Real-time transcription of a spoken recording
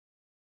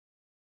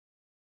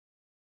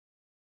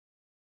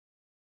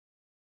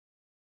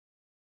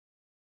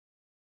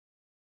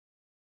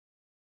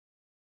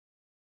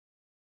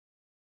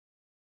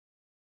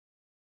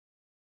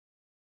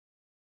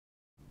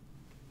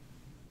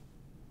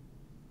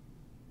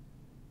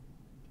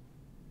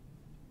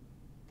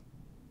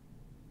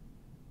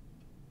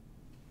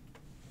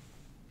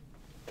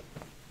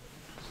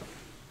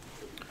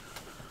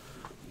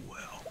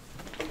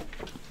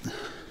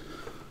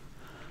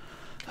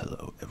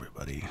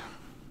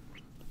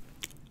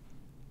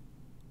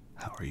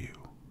How are you?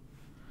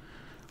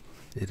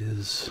 It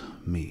is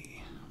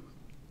me,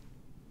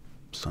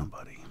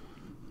 somebody,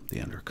 the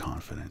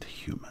underconfident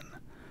human,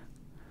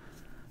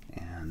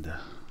 and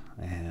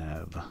I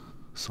have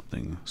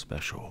something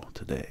special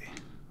today.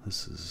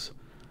 This is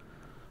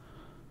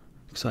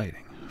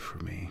exciting for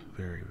me,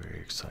 very, very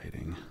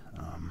exciting.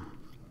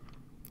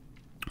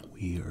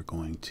 We are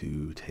going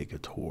to take a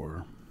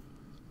tour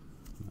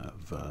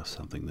of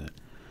something that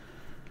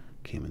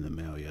came in the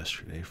mail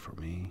yesterday for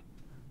me,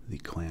 the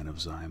Clan of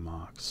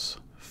Xymox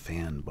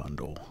fan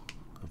bundle,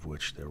 of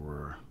which there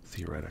were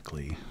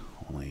theoretically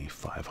only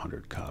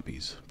 500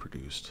 copies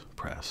produced,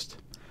 pressed.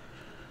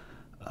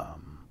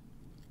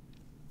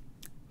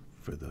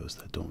 For those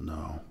that don't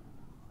know,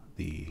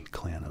 the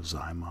Clan of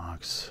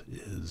Xymox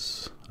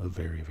is a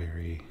very,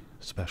 very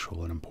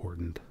special and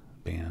important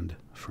band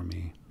for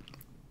me.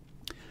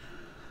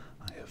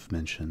 I have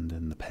mentioned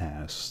in the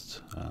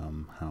past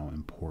how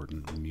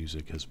important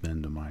music has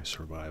been to my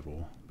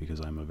survival, because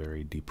I'm a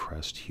very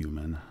depressed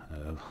human. I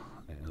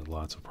have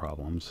lots of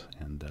problems,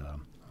 and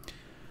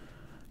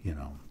you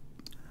know,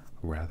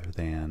 rather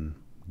than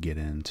get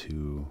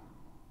into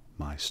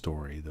my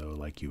story, though,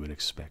 like you would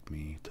expect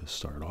me to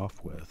start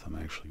off with, I'm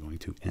actually going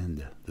to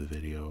end the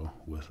video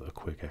with a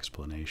quick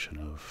explanation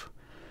of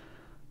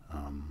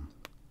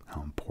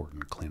how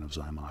important Clan of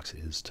Xymox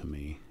is to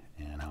me,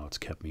 and how it's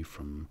kept me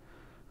from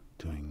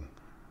doing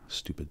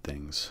stupid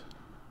things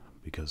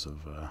because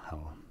of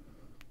how,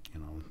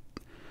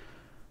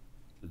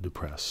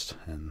 depressed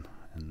and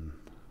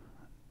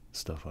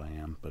stuff I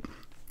am. But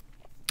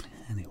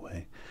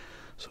anyway,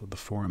 so the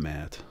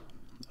format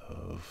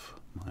of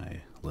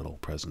my little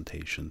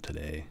presentation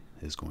today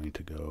is going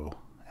to go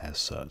as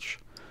such.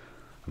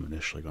 I'm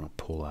initially going to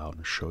pull out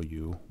and show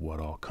you what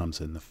all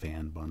comes in the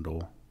fan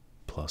bundle,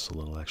 plus a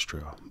little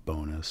extra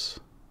bonus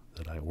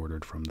that I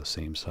ordered from the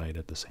same site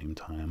at the same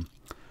time.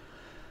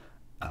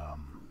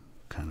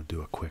 Kind of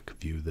do a quick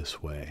view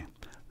this way.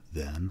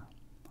 Then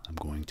I'm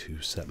going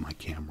to set my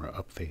camera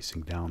up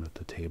facing down at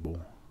the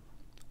table,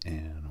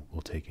 and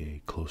we'll take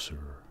a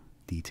closer,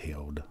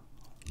 detailed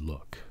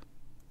look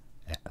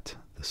at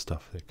the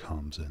stuff that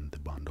comes in the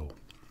bundle.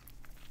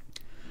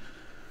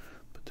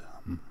 But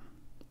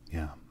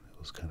yeah, it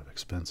was kind of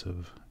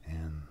expensive,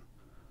 and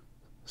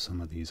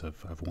some of these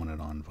I've wanted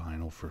on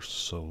vinyl for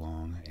so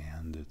long,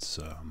 and it's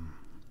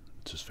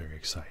just very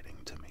exciting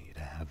to me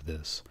to have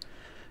this.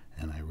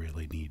 And I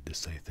really need to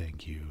say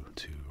thank you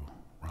to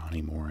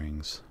Ronnie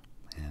Moorings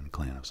and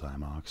Clan of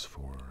Xymox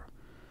for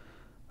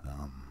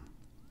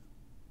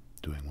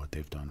doing what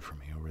they've done for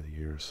me over the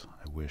years.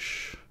 I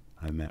wish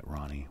I met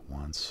Ronnie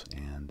once,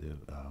 and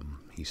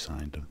he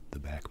signed the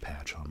back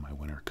patch on my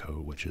winter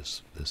coat, which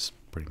is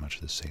pretty much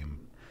the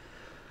same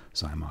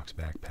Xymox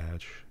back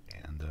patch.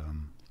 And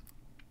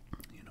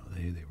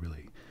they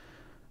really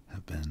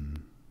have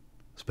been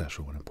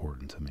special and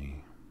important to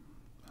me.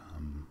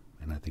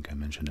 And I think I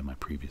mentioned in my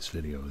previous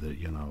video that,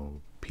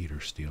 Peter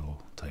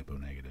Steele, typo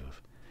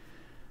negative,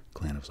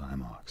 Clan of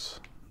Xymox,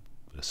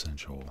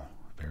 essential,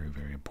 very,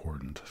 very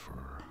important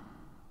for...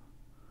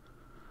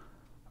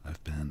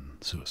 I've been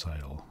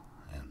suicidal,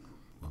 and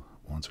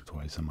once or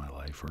twice in my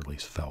life, or at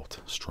least felt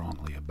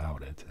strongly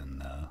about it,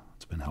 and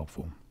it's been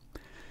helpful.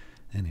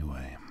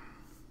 Anyway,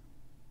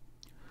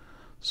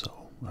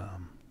 so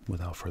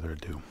without further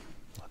ado,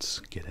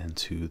 let's get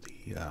into it.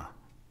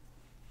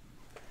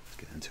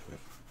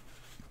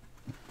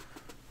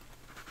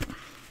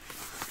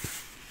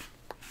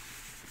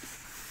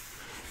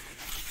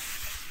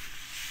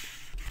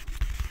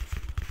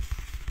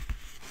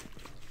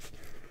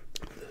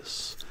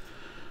 This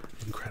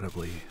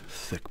incredibly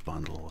thick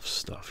bundle of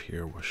stuff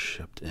here was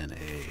shipped in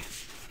a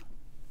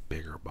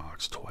bigger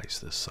box, twice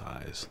this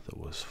size, that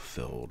was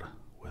filled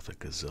with a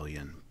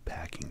gazillion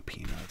packing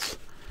peanuts.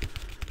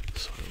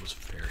 So it was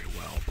very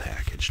well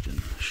packaged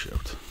and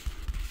shipped.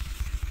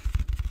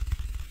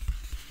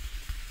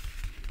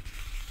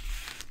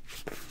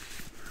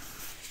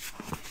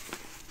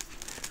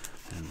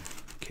 And in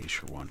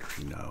case you're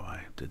wondering, no,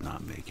 I did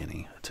not make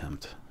any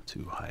attempt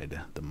to hide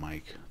the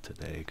mic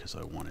today, because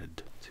I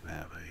wanted to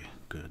have a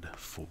good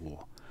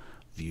full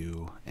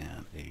view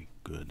and a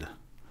good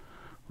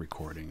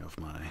recording of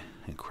my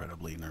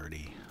incredibly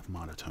nerdy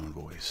monotone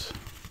voice.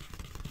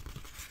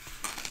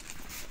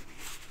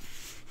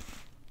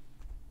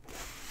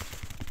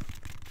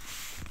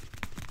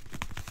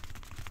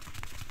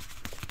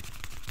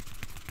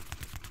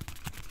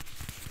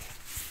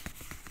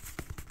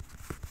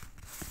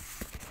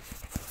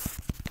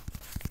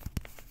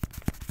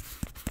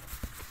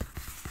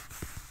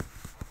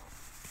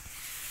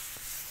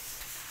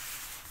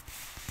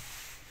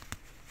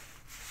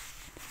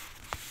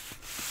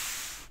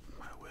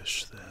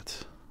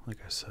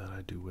 Like I said,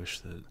 I do wish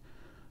that,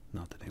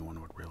 not that anyone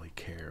would really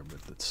care,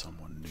 but that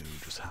someone knew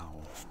just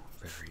how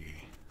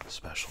very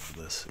special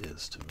this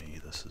is to me.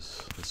 This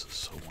is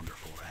so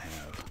wonderful to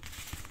have.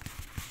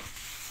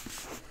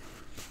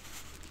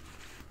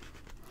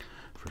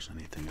 If there's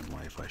anything in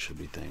life I should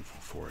be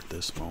thankful for at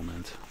this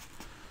moment,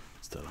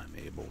 it's that I'm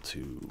able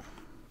to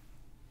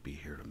be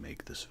here to make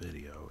make this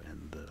video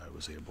and that I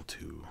was able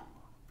to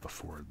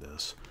afford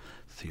this.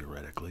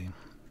 Theoretically,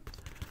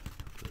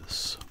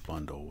 this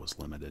bundle was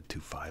limited to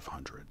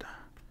 500.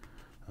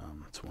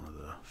 It's one of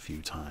the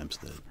few times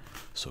that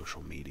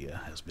social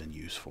media has been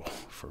useful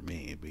for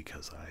me,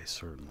 because I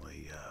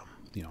certainly,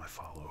 I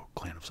follow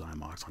Clan of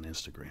Xymox on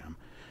Instagram,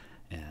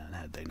 and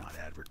had they not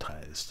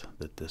advertised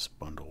that this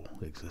bundle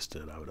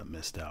existed, I would have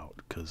missed out,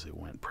 because it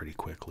went pretty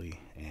quickly,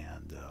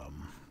 and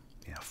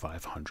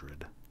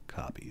 500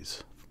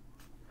 copies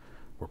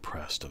were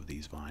pressed of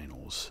these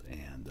vinyls,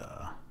 and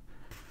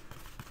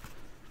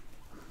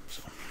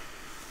so.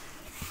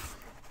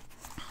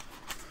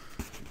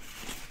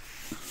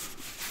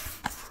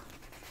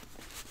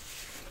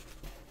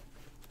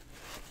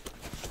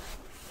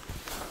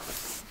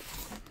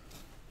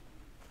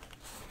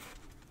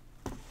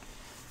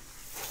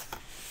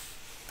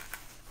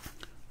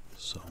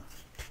 So,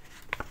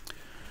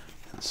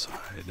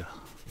 inside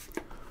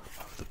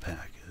of the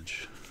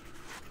package,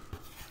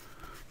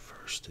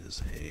 first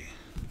is a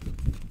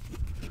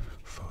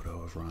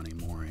photo of Ronnie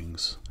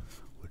Moorings,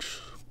 which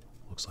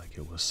looks like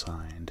it was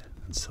signed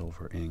in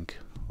silver ink,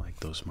 like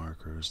those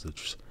markers.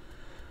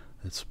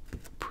 It's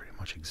pretty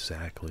much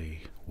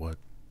exactly what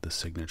the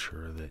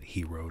signature that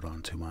he wrote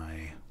onto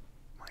my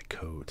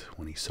coat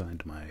when he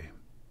signed my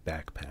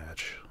back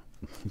patch.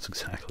 It's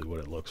exactly what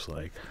it looks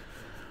like.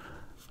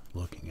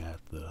 Looking at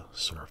the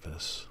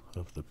surface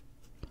of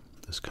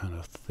this kind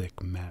of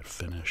thick matte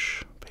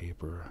finish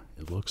paper,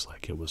 it looks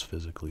like it was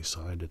physically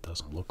signed. It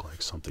doesn't look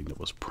like something that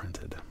was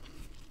printed.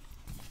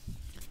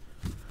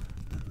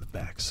 And the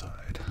back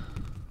side,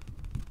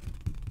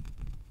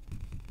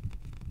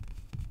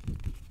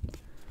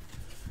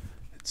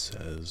 it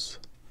says,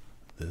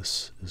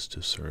 "This is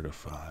to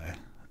certify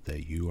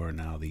that you are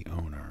now the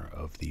owner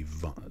of the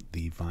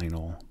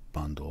vinyl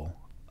bundle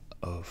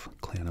of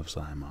Clan of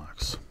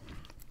Xymox.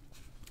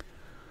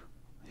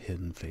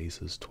 Hidden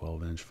Faces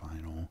 12-inch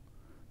vinyl,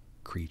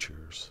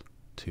 Creatures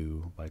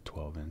 2 by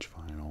 12-inch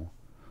vinyl,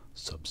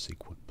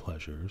 Subsequent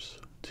Pleasures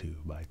 2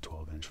 by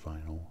 12-inch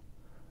vinyl,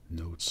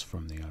 Notes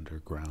from the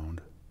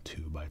Underground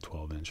 2 by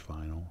 12-inch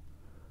vinyl,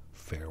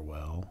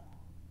 Farewell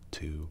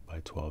 2 by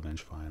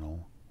 12-inch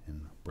vinyl,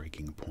 and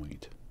Breaking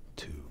Point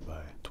 2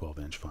 by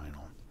 12-inch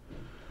vinyl.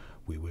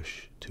 We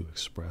wish to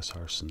express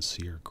our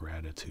sincere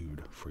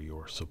gratitude for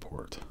your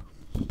support."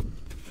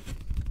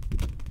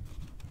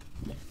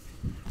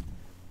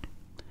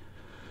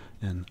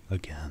 And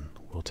again,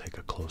 we'll take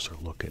a closer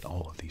look at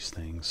all of these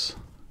things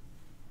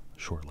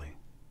shortly.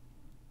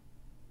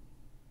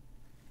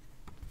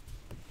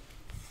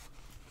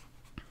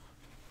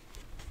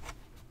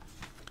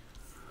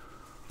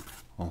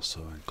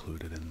 Also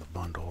included in the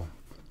bundle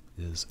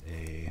is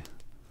a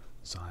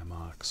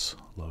Xymox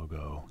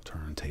logo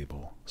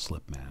turntable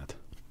slipmat.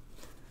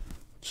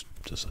 It's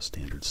just a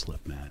standard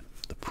slipmat.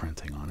 The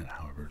printing on it,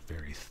 however, is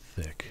very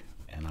thick,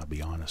 and I'll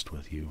be honest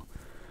with you,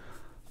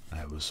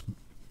 I was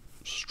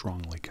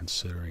strongly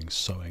considering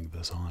sewing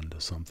this onto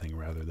something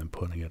rather than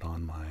putting it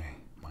on my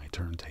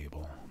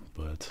turntable,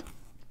 but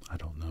I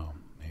don't know.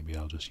 Maybe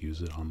I'll just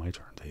use it on my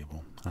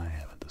turntable. I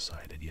haven't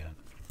decided yet.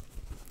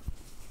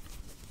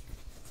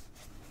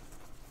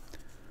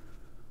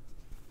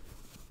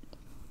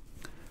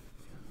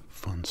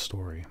 Fun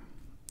story.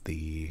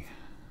 I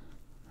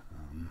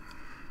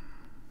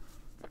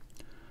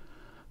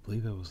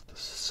believe it was the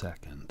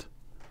second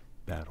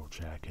battle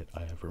jacket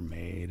I ever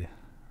made,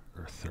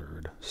 or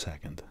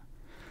second.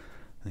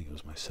 I think it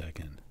was my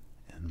second,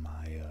 in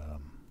my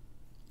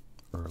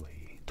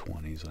early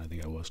 20s. I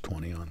think I was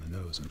 20 on the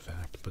nose, in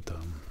fact. But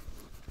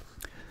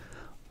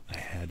I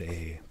had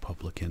a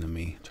Public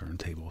Enemy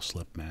turntable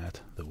slip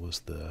mat that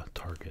was the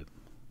Target,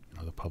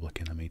 the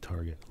Public Enemy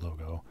Target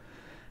logo.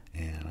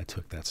 And I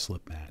took that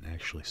slip mat and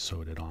actually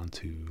sewed it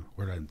onto,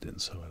 or I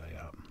didn't sew it,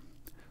 I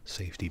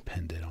safety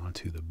pinned it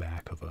onto the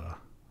back of a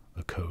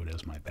coat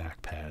as my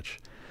back patch.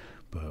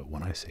 But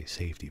when I say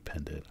safety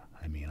pinned it,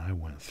 I mean I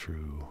went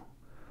through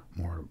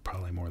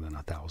probably more than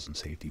 1,000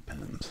 safety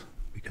pins,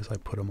 because I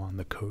put them on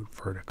the coat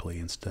vertically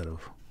instead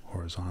of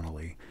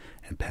horizontally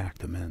and packed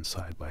them in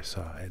side by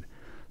side,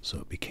 so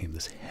it became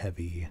this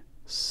heavy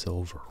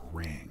silver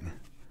ring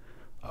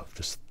of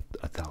just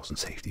 1,000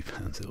 safety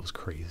pins. It was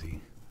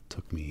crazy. It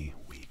took me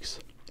weeks.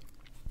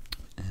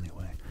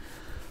 Anyway,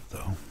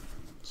 though,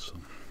 so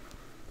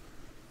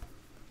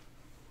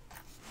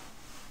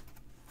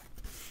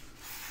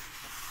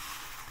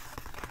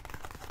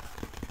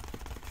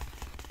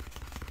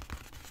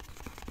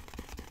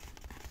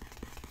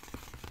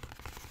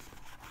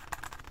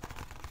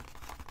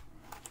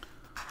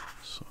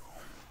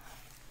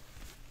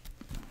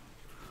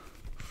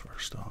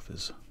first off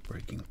is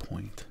Breaking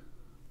Point.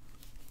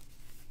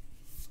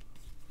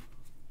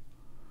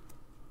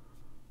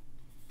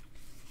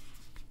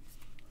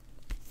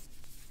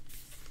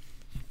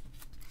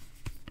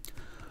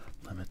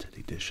 Limited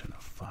edition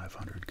of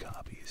 500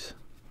 copies.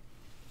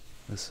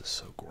 This is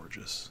so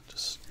gorgeous.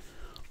 Just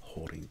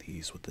holding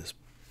these with this.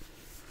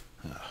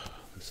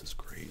 This is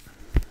great.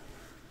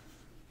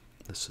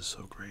 This is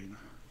so great.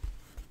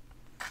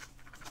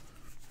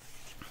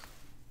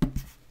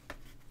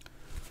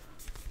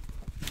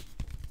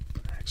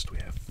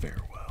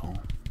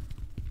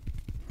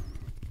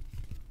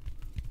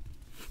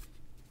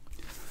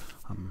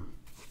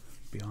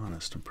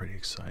 honest, I'm pretty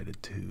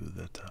excited too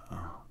that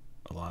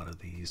a lot of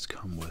these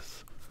come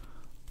with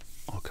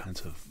all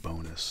kinds of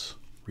bonus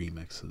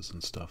remixes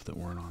and stuff that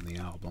weren't on the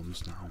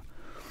albums. Now,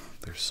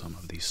 there's some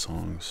of these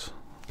songs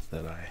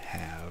that I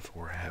have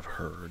or have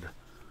heard.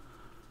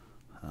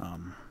 I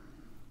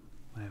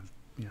have,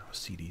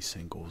 CD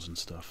singles and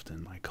stuff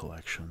in my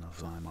collection of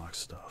Xymox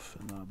stuff,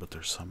 and, but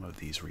there's some of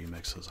these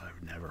remixes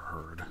I've never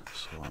heard,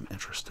 so I'm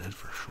interested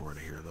for sure to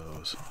hear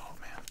those. Oh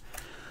man,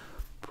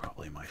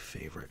 probably my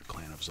favorite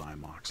Clan of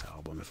Xymox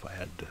album if I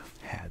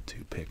had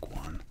to pick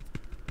one.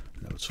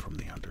 Notes from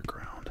the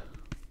Underground.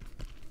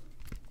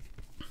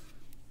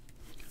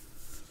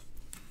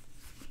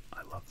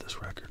 I love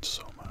this record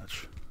so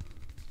much.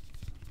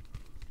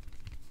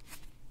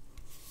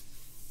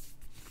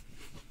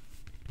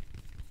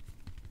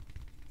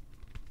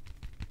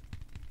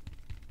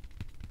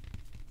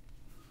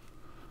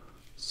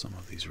 Some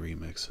of these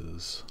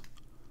remixes,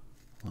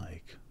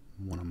 like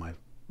one of my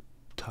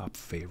top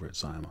favorite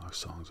Xymox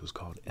songs is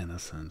called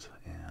Innocent,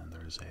 and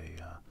there's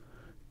a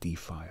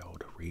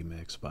Defiled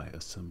remix by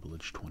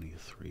Assemblage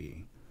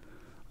 23.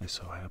 I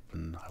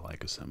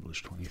like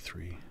Assemblage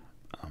 23,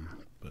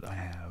 but I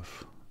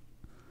have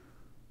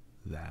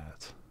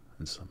that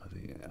and some of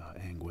the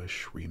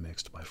Anguish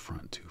remixed by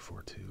Front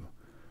 242.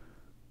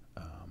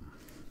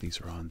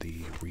 These are on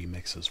the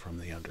Remixes from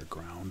the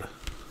Underground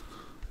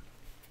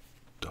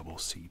double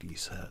CD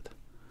set.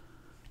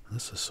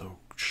 This is so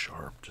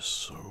sharp, just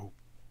so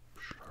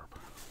sharp.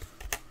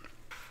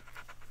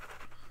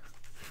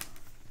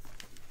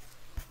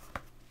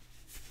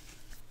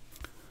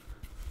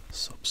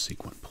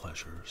 Subsequent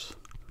Pleasures,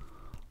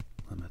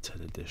 limited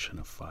edition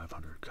of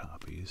 500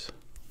 copies.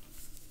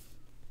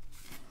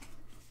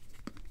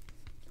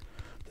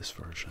 This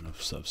version of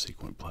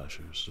Subsequent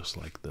Pleasures, just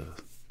like the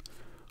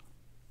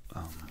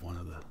one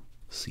of the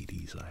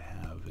CDs I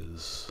have,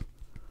 is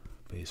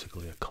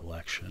basically a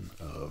collection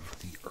of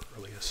the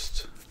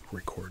earliest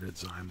recorded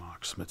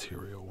Xymox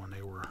material when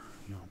they were,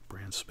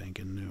 brand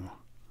spanking new.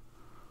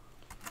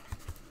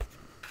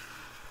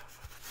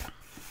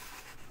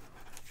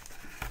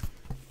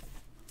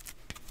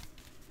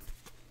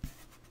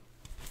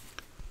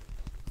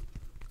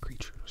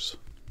 Creatures.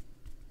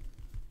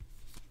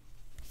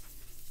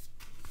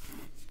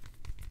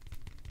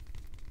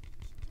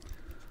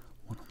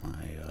 One of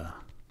my,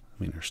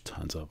 there's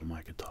tons of them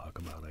I could talk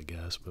about, I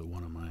guess, but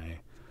one of my,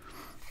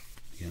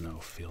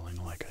 feeling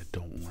like I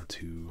don't want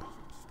to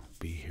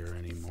be here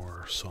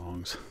anymore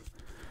songs,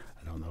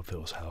 I don't know if it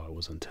was how it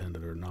was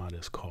intended or not,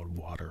 is called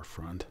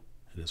Waterfront.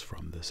 It is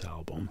from this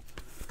album,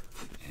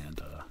 and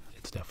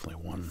it's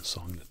definitely one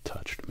song that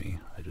touched me.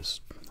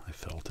 I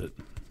felt it,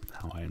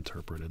 how I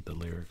interpreted the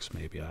lyrics.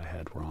 Maybe I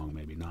had wrong,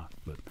 maybe not,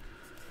 but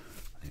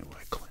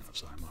anyway, Clan of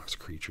Xymox,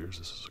 Creatures,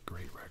 this is a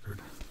great record.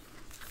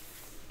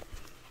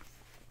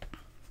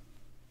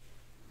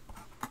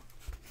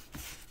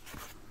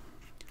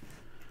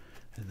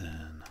 And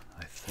then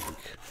I think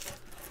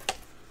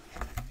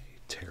a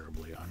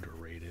terribly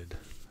underrated,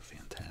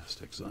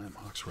 fantastic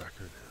Xymox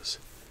record is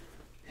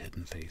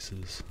Hidden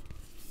Faces.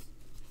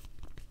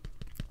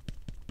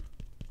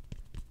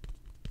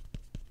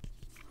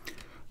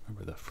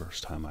 Remember the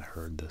first time I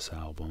heard this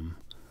album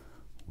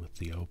with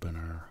the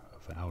opener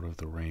of Out of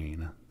the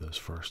Rain, those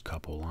first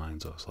couple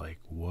lines, I was like,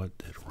 what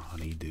did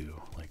Ronnie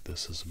do? Like,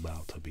 this is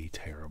about to be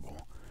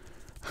terrible.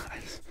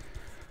 It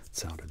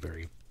sounded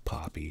very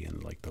poppy,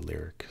 and like the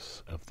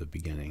lyrics of the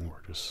beginning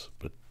were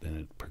but then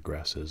it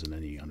progresses and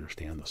then you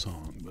understand the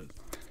song. But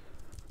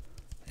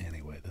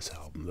anyway, this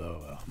album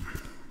though,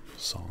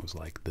 songs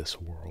like This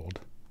World,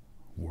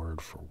 word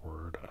for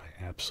word,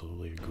 I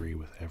absolutely agree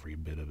with every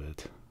bit of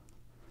it.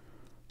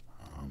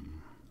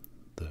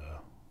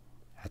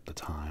 At the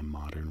time,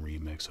 modern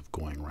remix of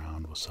Going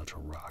Round was such a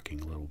rocking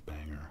little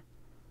banger.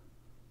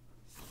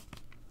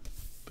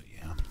 But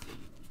yeah,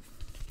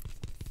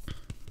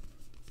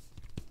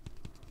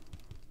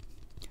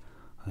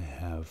 I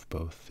have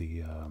both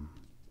the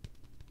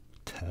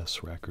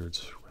Tess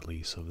Records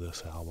release of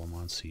this album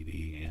on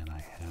CD, and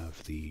I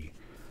have the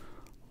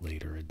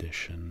later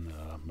edition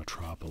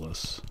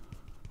Metropolis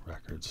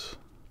Records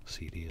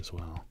CD as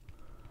well.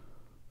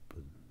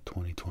 But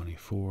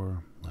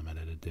 2024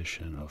 limited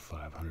edition of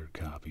 500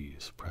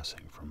 copies,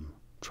 pressing from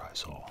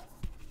Trisol.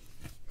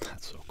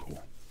 That's so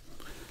cool.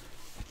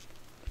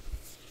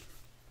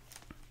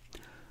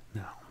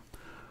 Now,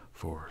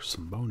 for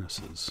some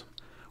bonuses,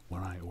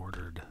 when I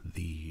ordered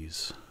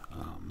these,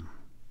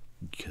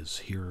 because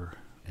here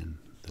in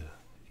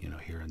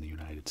the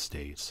United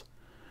States,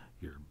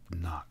 you're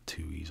not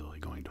too easily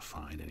going to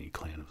find any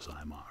Clan of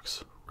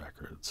Xymox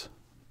records.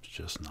 It's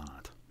just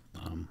not.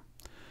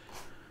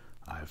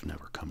 I've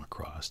never come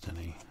across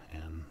any,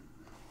 and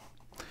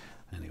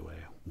anyway,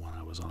 when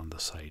I was on the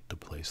site to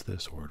place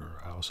this order,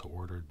 I also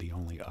ordered the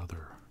only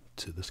other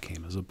two. This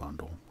came as a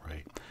bundle,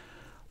 right?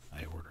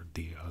 I ordered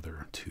the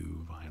other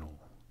two vinyl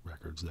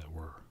records that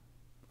were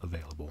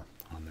available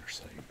on their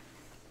site.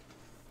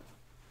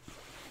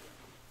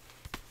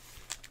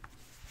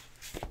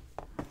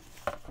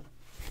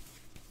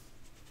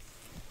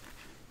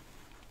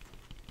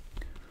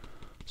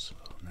 So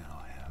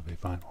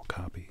vinyl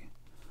copy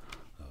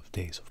of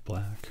Days of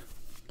Black.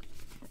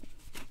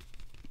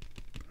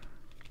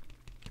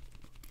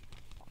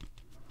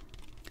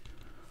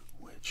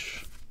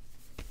 Which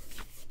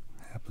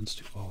happens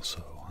to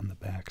also, on the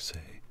back,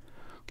 say,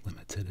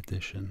 limited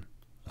edition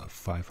of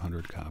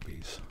 500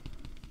 copies.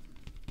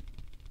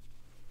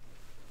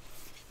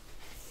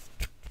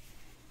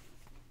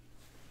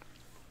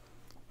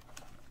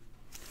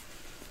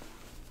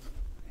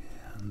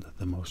 And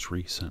the most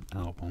recent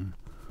album,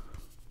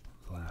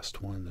 the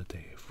last one that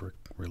they've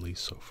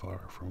released so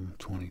far from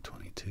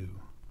 2022,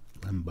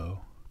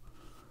 Limbo.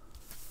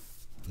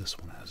 This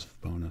one has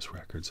bonus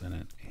records in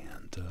it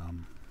and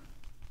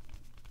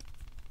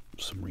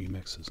some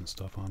remixes and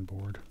stuff on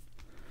board.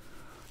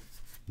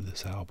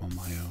 This album,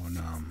 I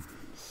own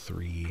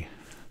three.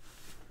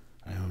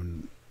 I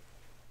own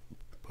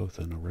both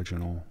an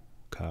original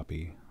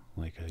copy,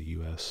 like a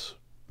U.S.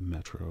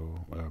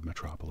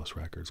 Metropolis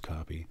Records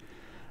copy,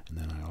 and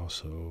then I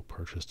also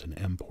purchased an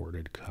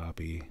imported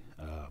copy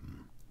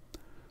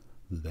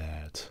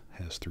that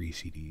has 3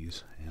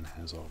 CDs and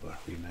has all the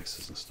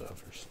remixes and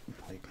stuff. There's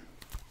like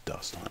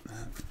dust on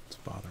that. It's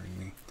bothering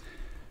me.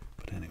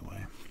 But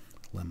anyway,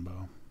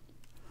 Limbo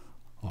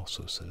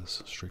also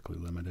says strictly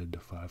limited to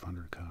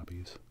 500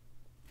 copies.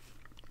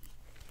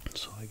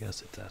 So I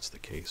guess if that's the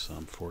case,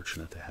 I'm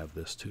fortunate to have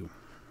this too.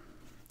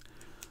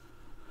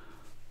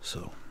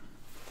 So,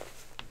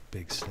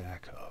 big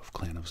stack of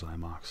Clan of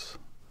Xymox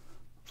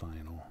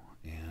vinyl,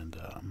 and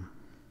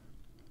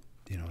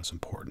you know, as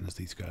important as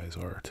these guys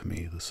are to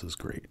me, this is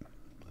great.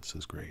 This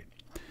is great.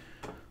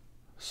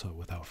 So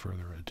without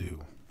further ado,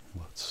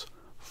 let's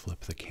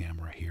flip the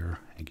camera here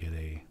and get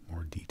a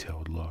more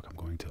detailed look. I'm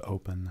going to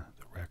open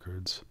the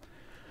records,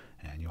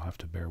 and you'll have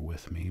to bear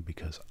with me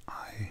because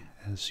I,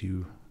 as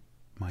you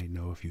might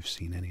know if you've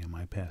seen any of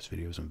my past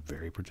videos, I'm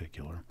very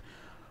particular.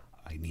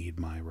 I need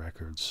my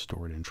records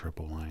stored in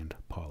triple-lined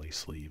poly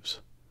sleeves,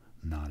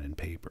 not in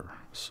paper.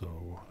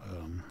 So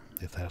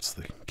if that's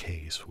the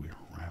case, we'll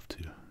have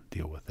to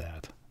deal with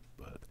that.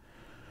 But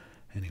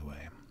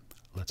anyway,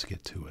 let's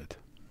get to it.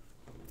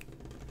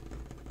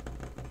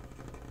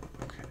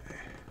 Okay.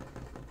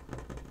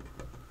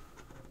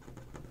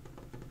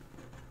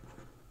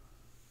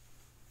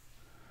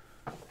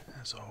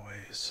 As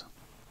always,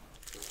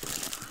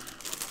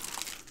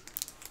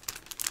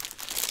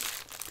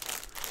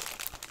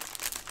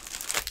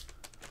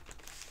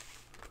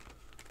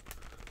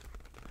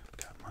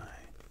 got my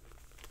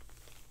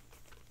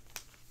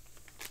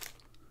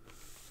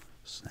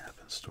Snap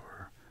and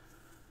Store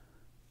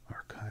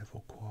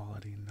archival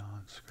quality,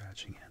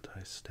 non-scratching,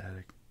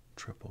 anti-static,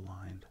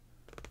 triple-lined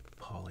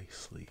poly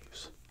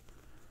sleeves.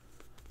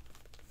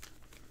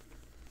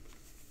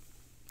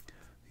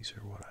 These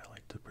are what I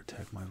like to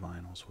protect my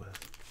vinyls with.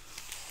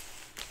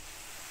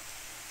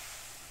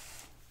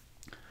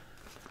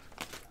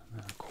 And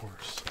then of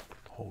course,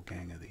 a whole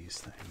gang of these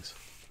things.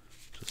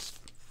 Just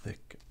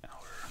thick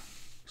outer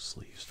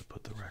sleeves to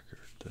put the record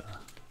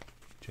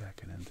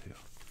jacket into.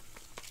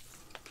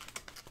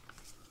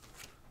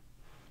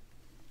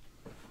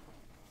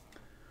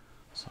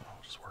 So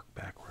I'll just work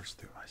backwards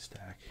through my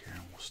stack here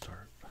and we'll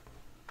start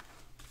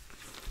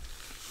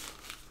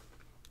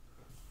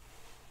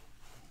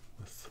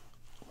with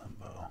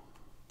Limbo.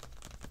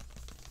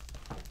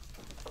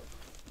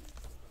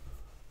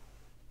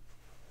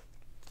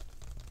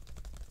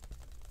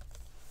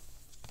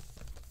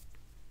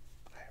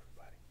 Hi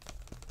everybody.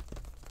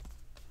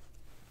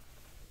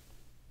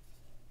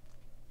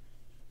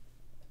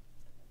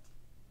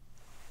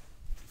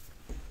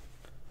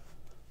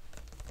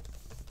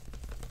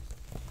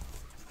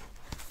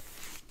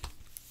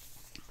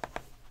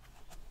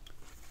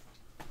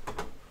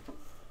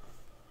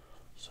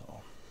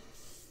 So,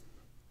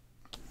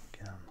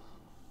 again,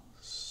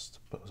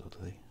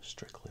 supposedly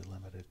strictly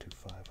limited to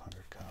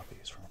 500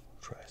 copies from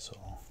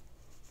Trisol.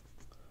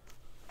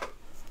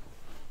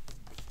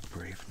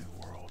 Brave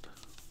New World,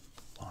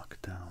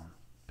 Lockdown,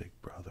 Big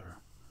Brother,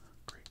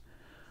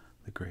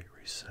 The Great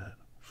Reset,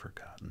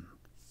 Forgotten,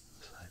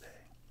 Side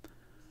A.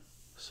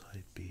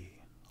 Side B,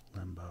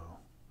 Limbo,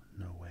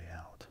 No Way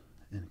Out,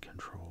 In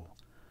Control,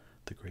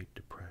 The Great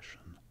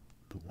Depression,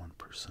 The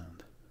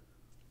 1%.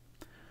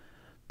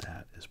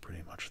 That is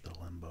pretty much the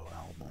Limbo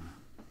album.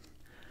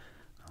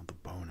 Now the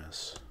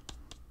bonus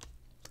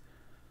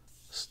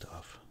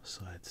stuff,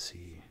 Side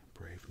C,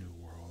 Brave New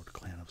World,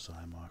 Clan of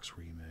Xymox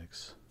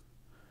remix,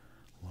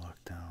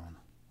 Lockdown,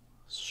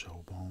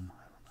 Showboom,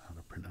 I don't know how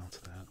to pronounce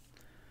that,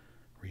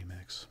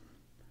 remix,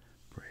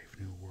 Brave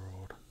New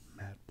World,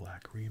 Matte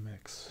Black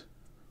remix,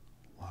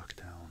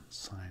 Lockdown,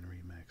 Sign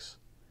remix,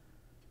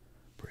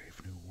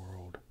 Brave New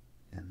World,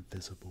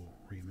 Invisible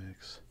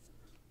remix,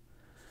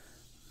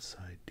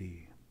 Side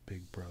D,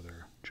 Big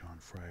Brother, John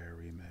Fryer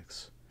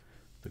remix,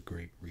 The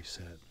Great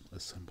Reset,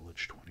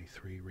 Assemblage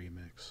 23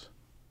 remix,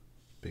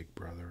 Big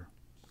Brother,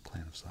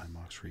 Clan of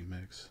Xymox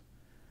remix,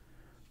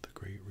 The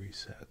Great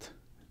Reset,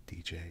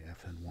 DJ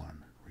FN1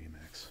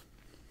 remix.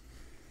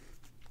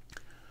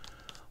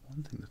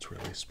 One thing that's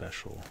really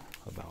special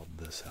about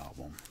this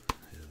album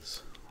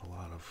is a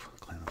lot of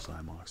Clan of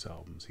Xymox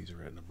albums, he's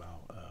written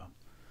about,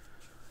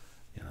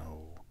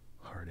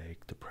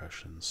 heartache,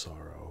 depression,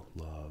 sorrow,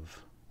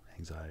 love,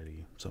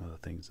 anxiety, some of the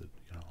things that,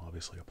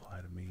 obviously apply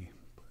to me.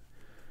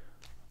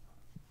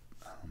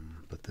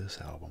 But this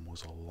album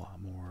was a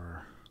lot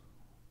more,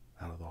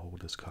 out of the whole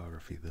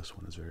discography, this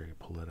one is very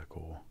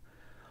political,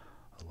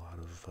 a lot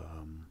of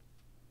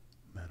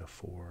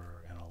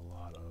metaphor and a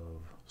lot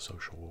of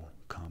social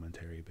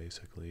commentary,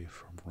 basically,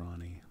 from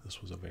Ronnie.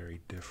 This was a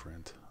very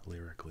different,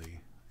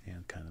 lyrically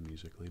and kind of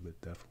musically, but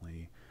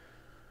definitely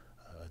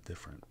a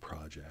different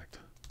project.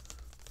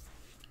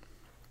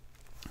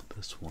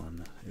 This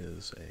one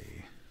is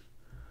a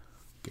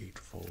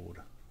gatefold,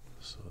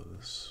 so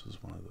this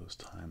is one of those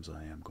times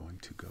I am going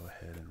to go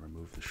ahead and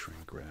remove the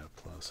shrink wrap.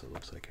 Plus it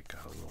looks like it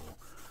got a little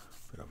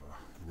bit of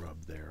a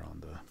rub there on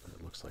but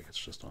it looks like it's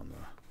just on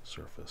the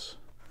surface.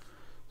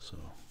 So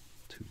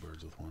 2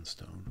 birds with 1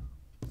 stone.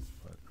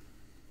 But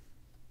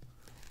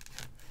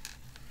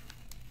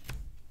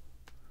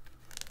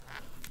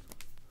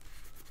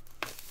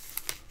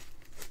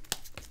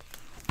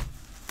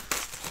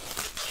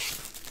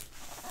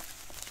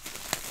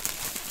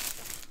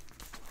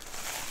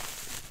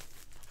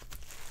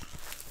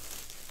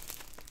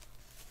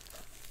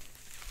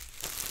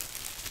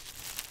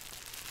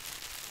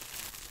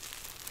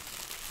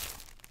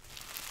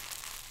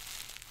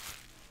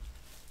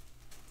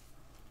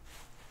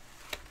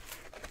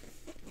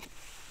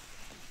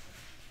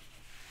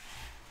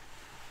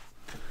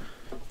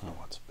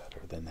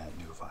than that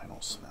new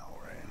vinyl smell,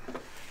 right?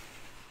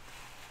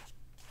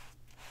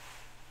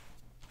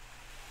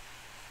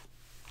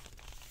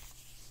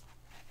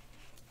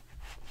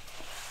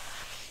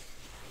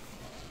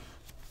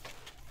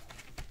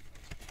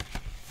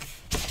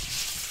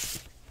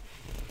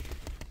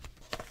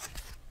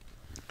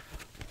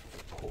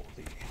 Pull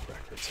the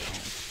records out.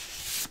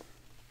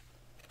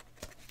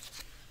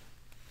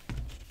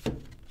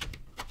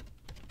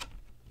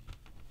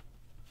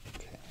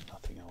 Okay,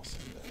 nothing else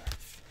in there.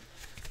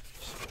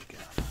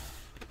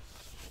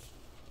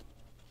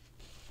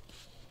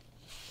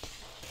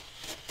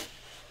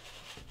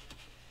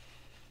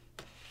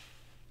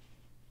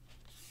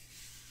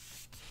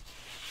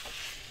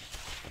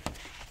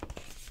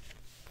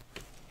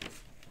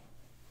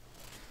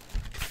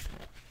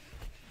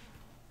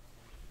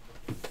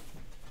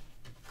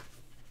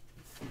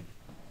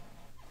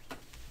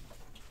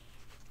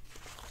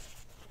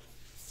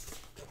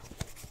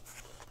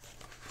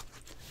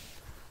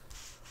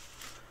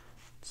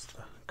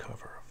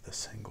 The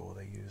single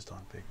they used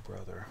on Big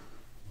Brother,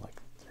 like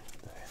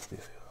the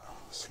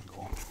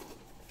single.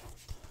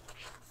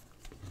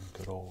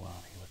 Good old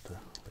Ronnie with the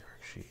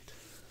lyric sheet.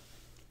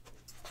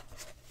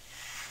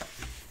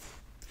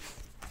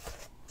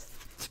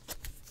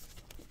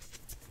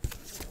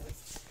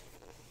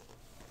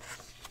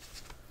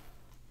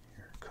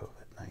 Your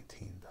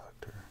COVID-19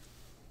 doctor.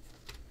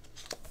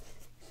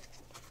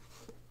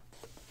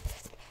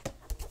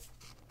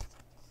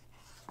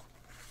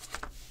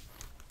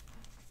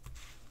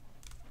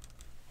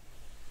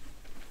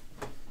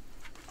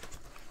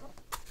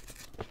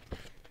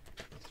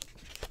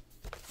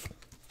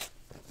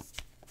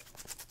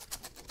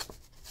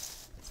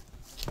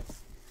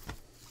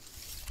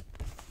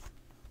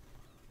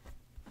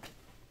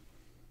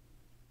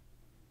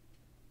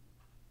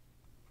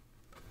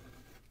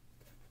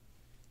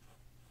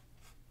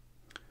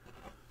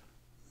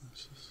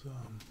 This is, I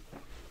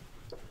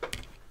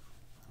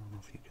don't know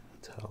if you can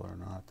tell or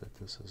not that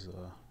this is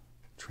a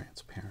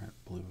transparent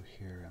blue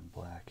here and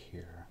black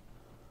here.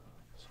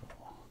 So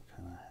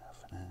kind of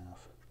half and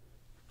half.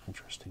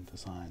 Interesting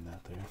design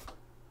that there.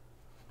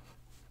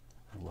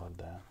 I love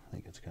that. I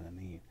think it's kind of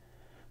neat.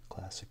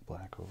 Classic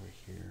black over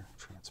here,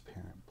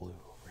 transparent blue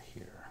over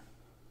here.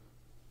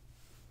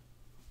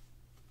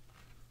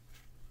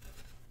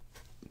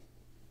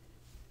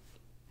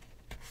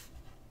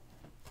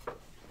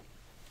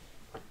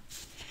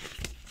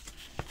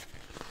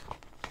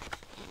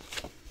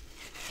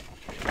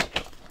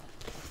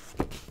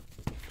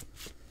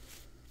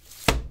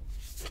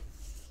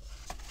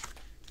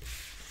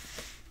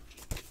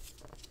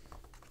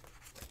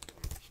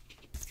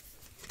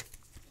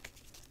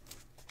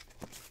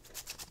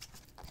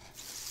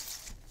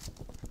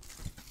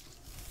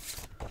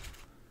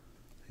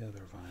 The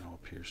other vinyl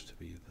appears to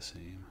be the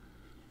same,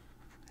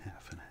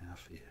 half and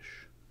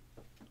half-ish.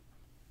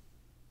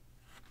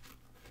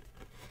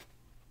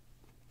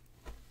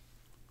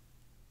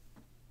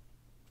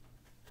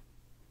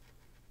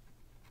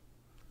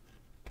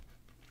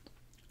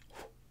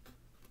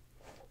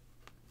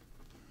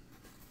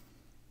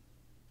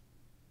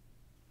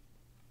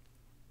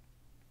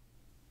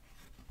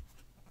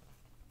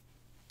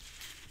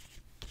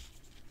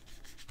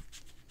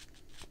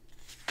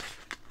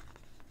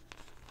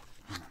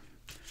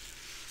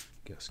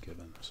 Guess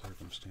given the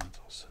circumstance,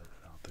 I'll set it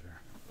out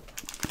there.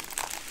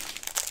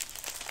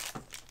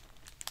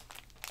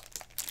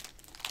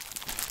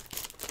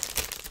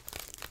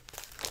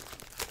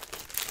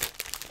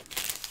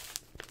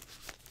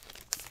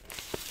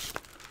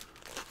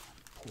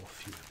 Pull a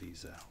few of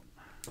these out.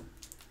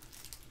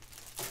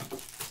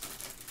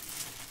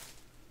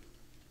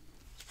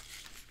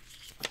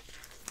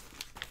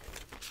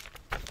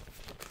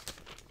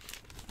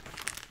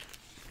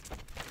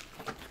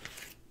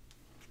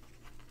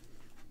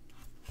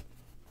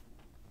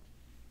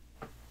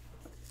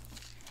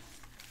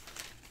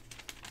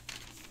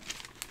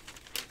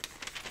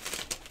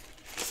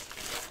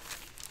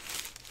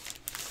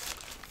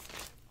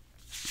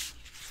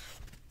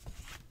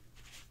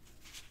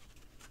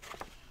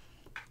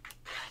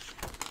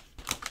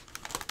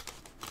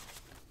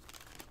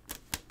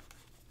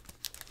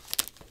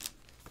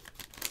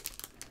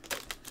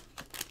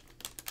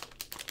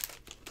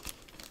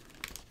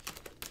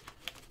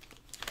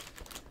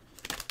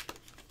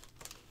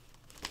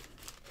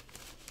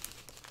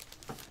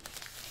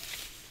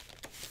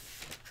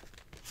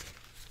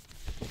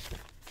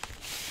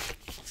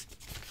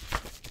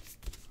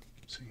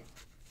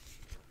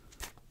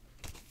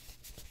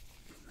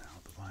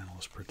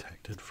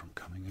 prevented from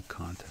coming in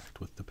contact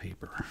with the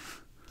paper,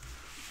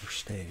 or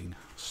staying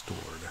stored,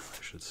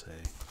 I should say,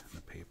 in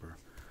the paper.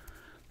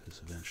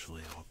 Because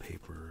eventually all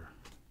paper,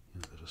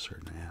 there's a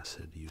certain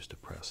acid used to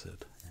press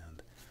it,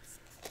 and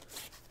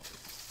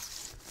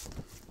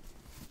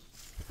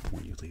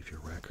when you leave your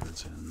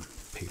records in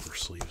paper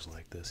sleeves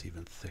like this,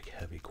 even thick,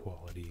 heavy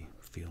quality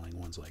feeling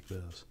ones like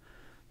this,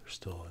 there's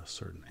still a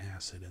certain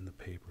acid in the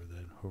paper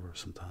that over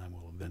some time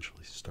will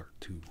eventually start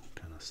to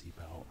kind of seep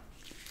out.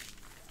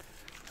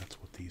 That's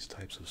what these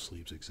types of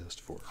sleeves exist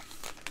for.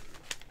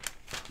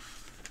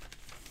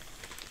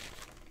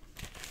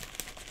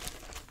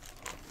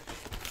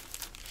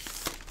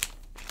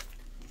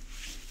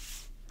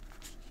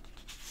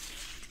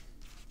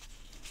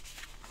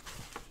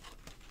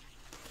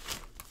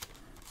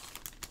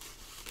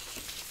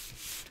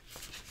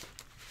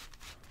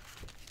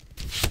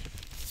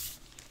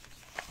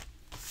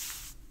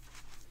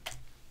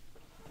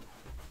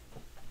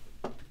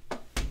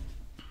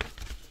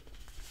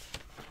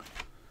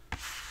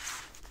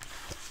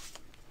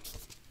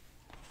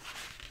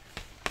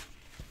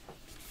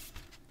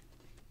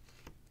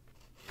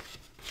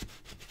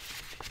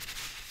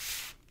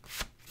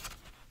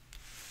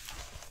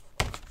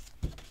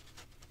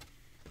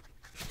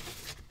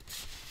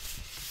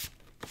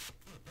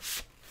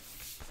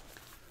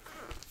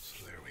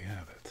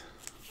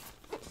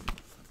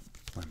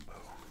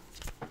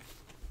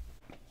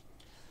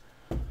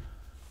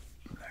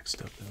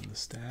 Next up in the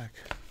stack,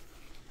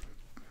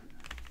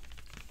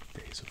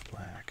 Days of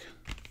Black.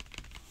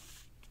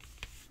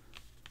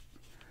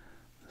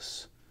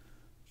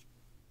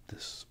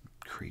 This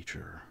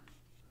creature,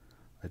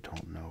 I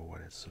don't know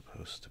what it's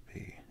supposed to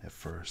be. At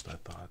first I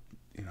thought,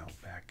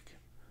 back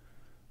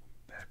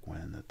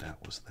when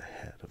that was the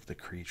head of the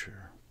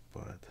creature,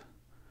 but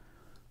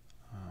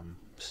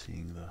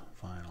seeing the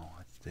vinyl,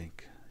 I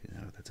think,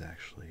 that's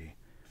actually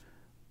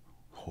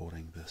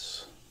holding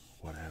this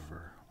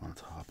whatever on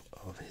top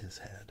of his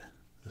head,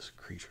 this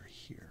creature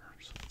here.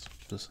 So it's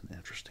just an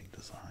interesting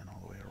design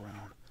all the way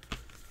around.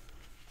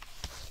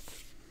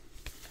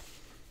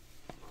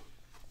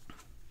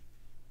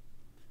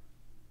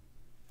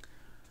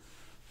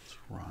 It's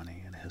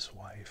Ronnie and his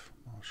wife,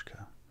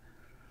 Moshka.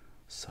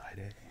 Side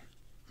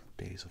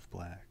A, Days of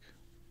Black,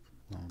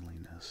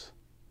 Loneliness,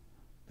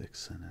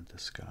 Vixen in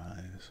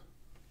Disguise,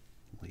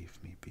 Leave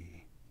Me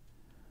Be,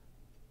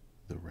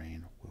 The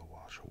Rain Will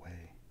Wash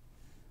Away,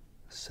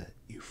 Set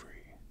You Free.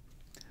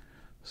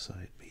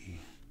 Side B,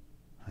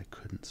 I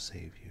Couldn't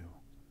Save You,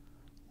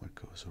 What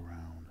Goes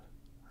Around,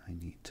 I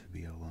Need to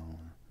Be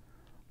Alone,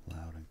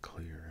 Loud and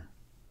Clear,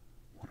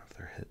 one of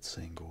their hit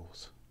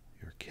singles,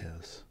 Your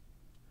Kiss,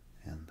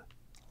 and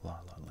La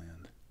La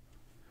Land.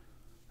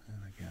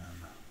 And again,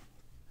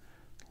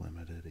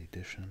 limited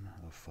edition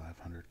of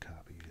 500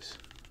 copies.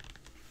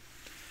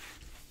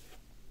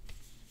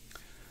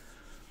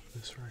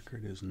 This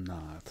record is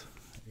not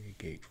a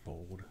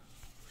gatefold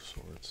of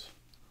sorts,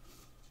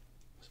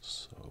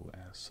 so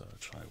as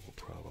such I will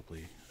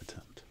probably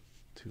attempt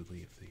to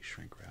leave the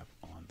shrink wrap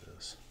on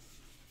this.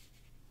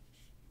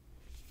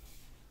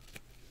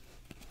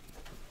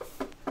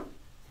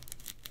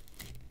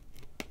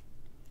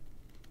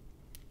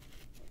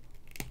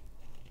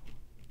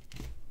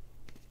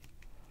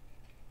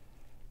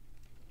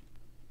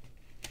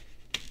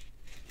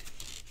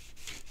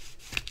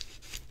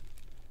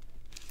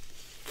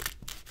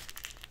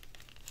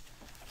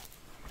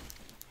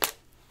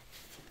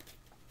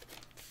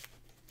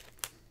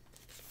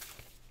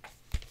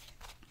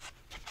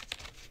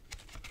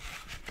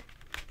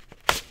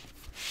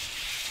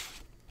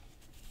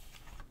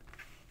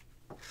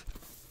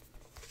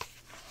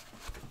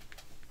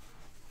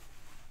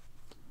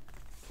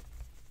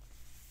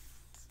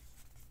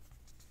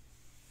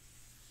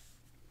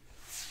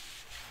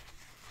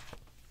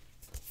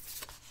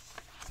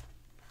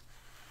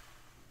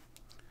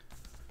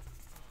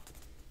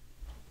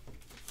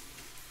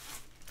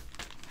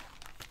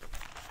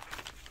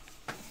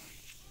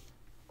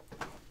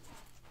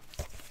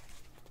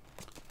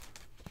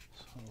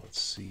 Let's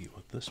see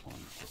what this one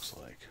looks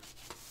like.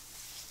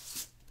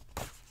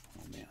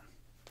 Oh man.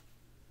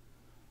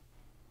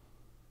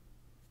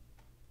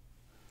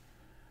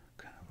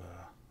 Kind of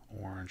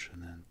a orange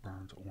and then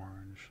burnt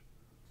orange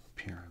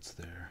appearance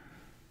there.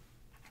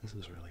 This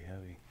is really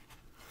heavy.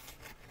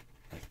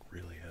 Like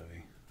really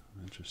heavy.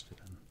 I'm interested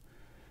in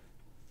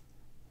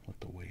what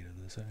the weight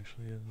of this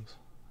actually is.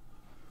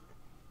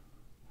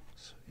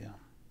 So yeah.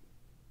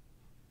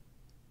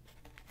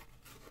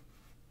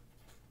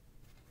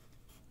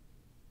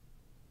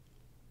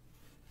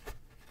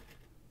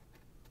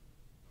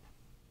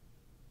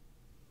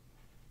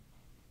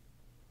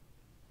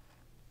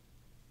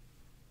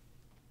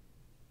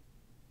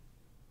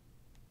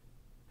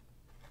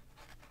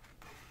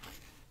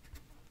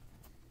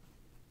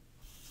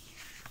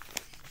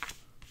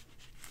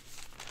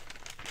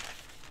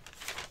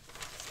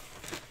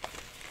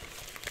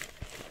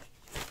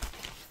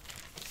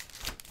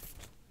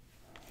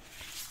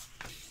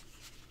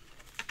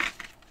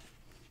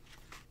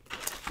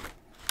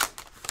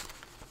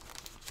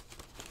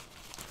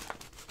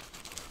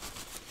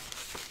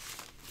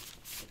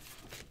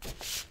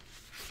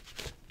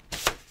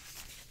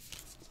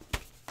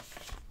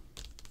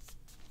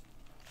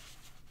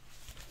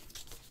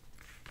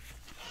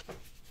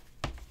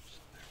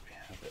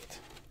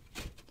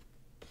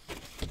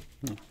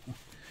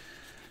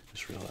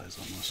 Just realized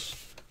I almost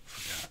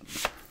forgot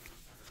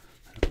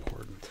an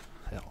important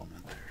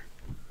element there.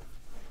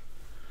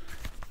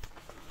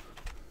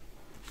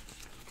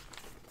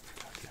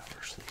 Got the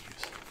outer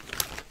sleeves.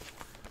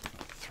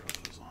 Throw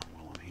those on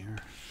while I'm here.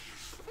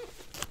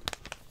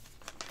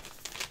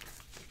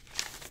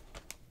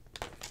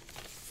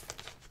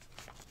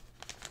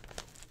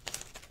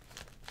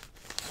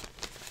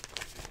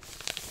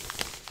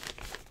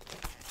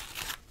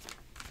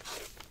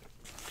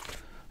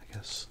 I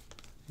guess,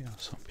 you know,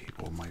 some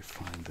people might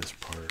find this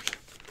part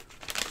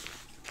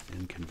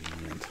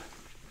inconvenient,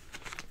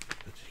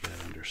 but you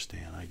gotta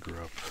understand, I grew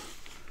up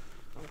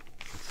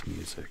with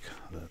music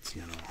that's,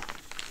 you know,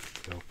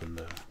 you open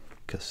the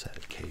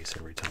cassette case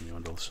every time you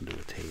want to listen to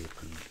a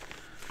tape, and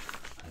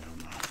I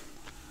don't know,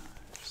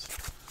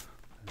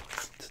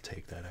 just to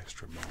take that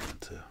extra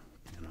moment to,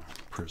 you know,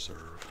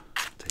 preserve,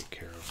 take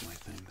care of my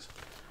things.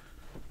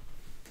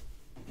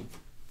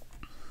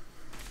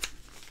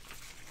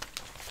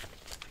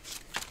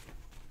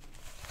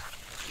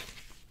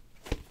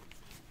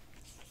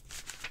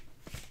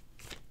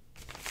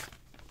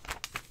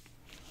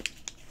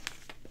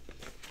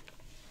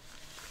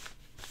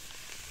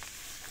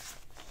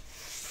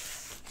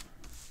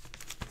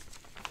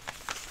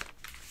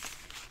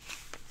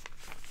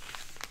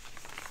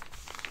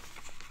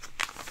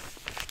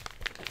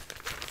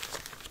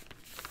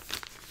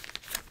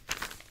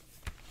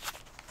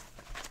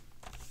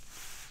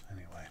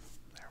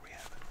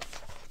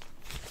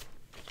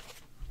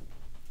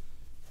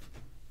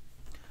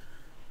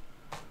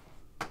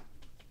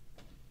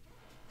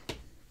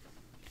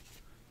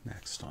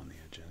 Next on the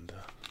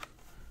agenda,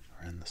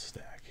 or in the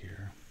stack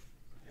here,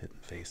 Hidden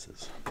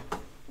Faces.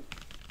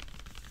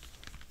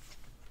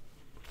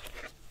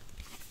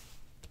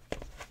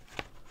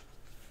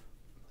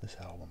 This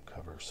album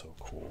cover is so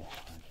cool.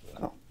 I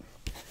don't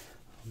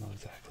know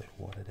exactly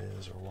what it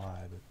is or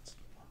why, but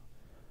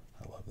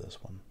I love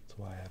this one. That's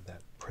why I have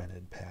that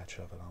printed patch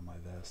of it on my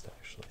vest,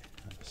 actually.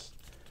 I just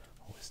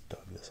always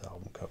dug this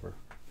album cover.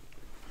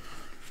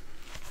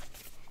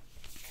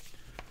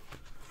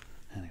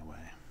 Anyway.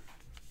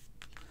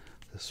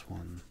 This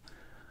one,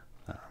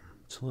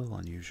 it's a little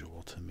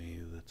unusual to me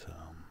that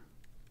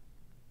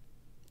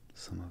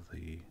some of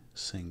the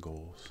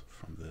singles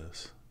from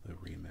this, the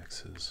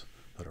remixes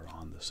that are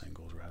on the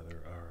singles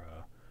rather,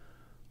 are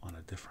on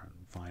a different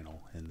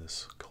vinyl in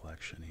this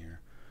collection here.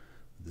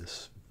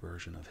 This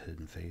version of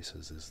Hidden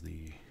Faces is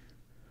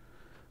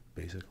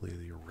basically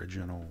the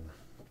original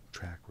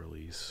track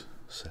release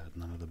set.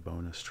 None of the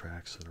bonus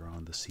tracks that are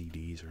on the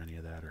CDs or any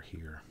of that are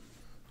here.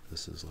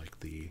 This is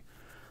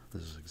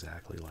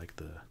exactly like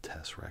the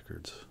Test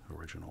Records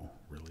original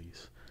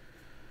release.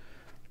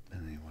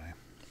 Anyway,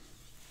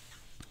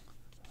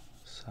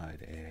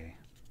 side A,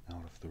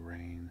 Out of the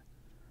Rain,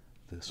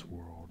 This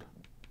World.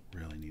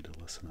 Really need to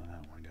listen to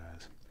that one,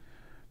 guys.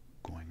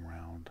 Going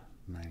Round,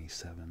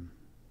 97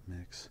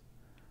 mix.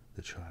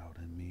 The Child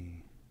in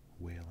Me,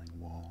 Wailing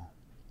Wall,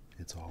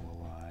 It's All a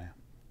Lie.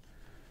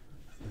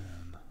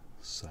 Then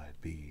side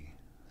B,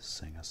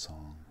 Sing a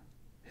Song,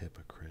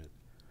 Hypocrite,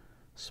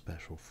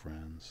 Special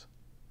Friends,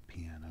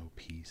 Piano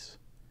Piece,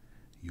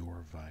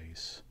 Your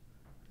Vice,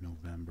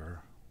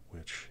 November,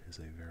 which is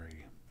a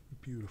very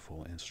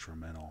beautiful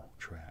instrumental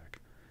track,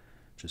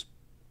 just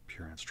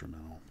pure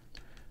instrumental,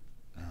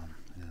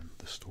 and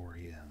The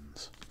Story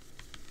Ends.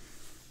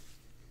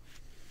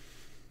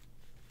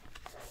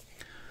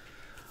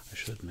 I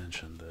should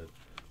mention that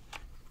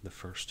the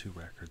first two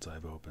records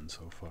I've opened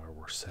so far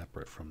were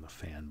separate from the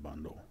fan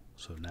bundle,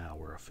 so now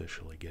we're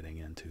officially getting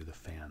into the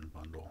fan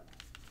bundle.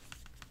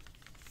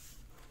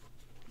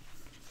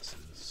 This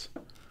is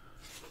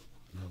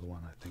another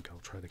one I think I'll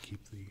try to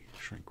keep the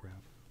shrink wrap.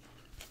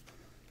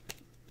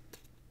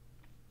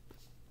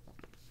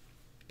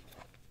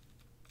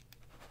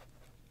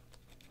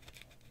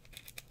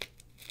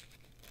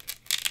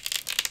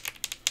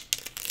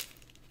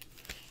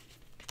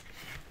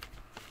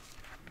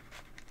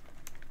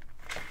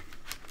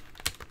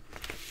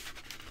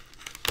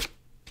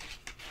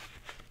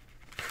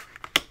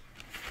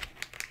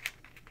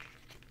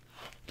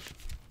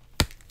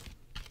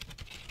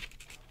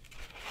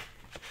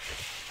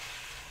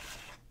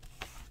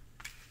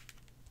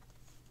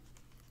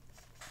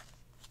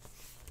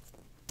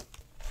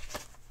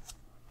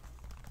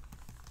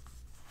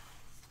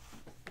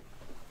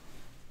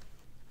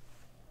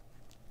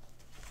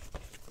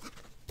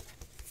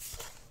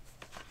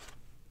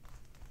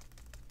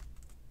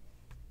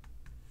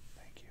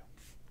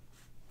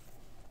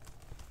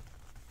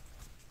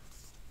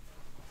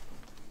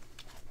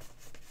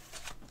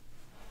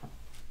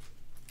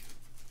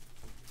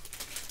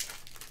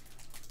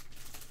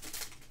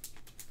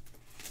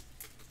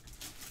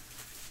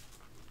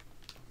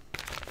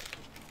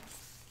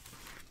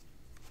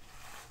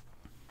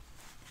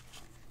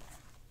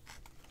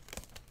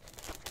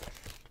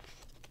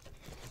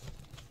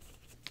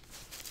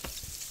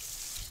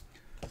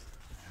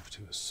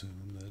 To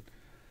assume that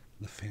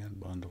the fan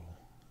bundle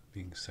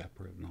being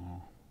separate and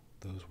all,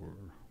 those were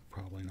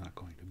probably not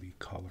going to be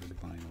colored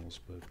vinyls,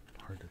 but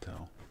hard to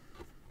tell.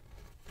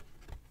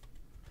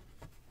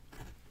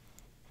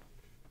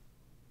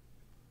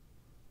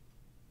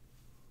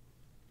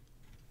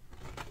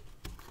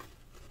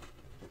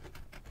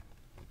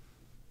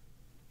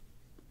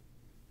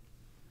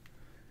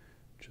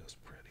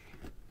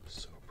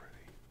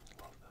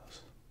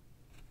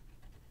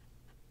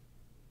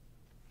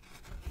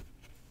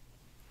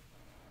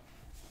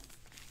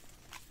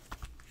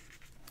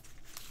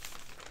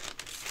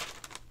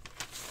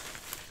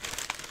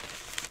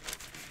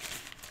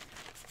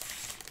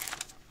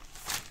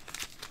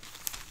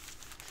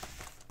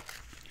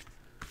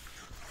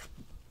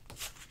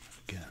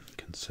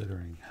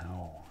 considering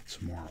how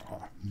it's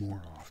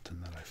more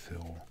often that I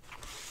feel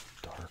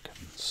dark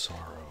and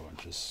sorrow and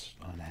just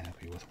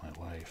unhappy with my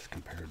life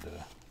compared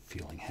to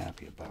feeling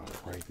happy about it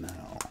right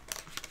now.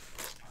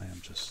 I am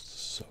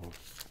just so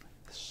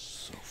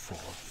full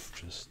of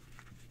just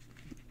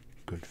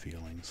good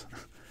feelings.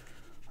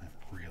 I'm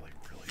really,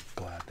 really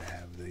glad to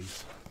have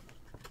these.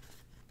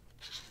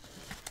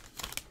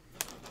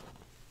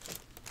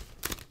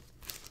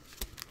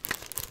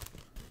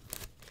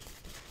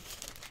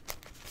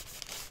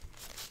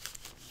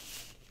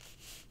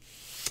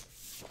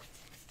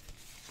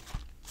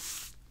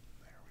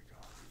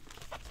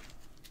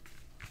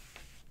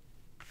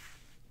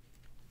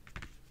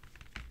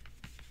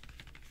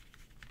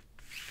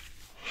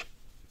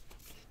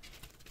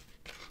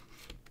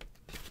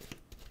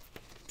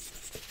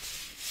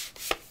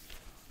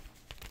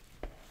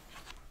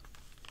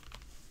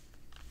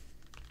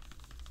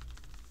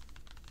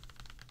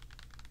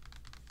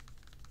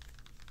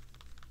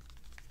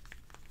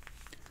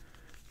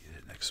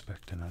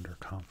 Expect an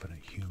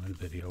underconfident human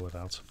video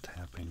without some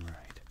tapping,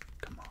 right?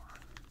 Come on.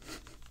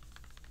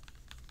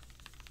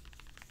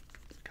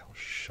 Look how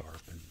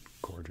sharp and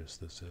gorgeous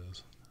this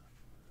is.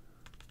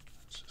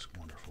 It's just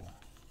wonderful.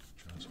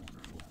 Just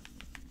wonderful.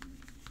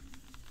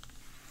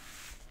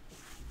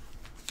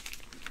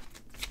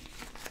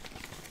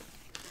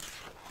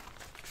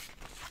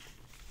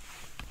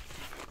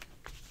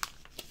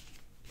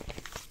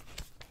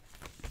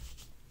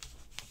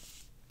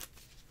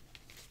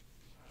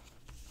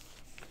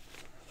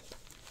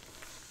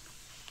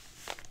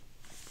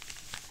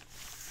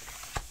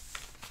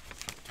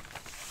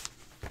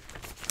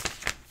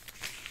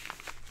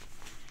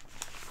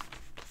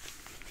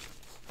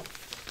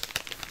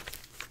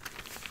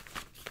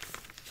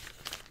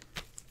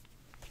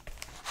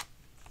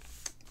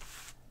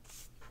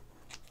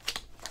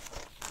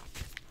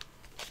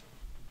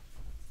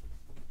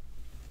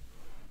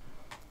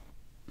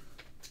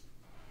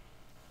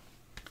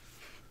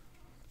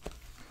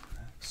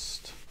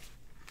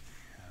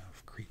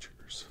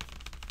 Creatures.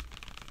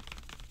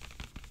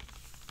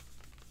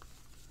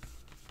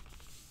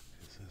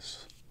 Is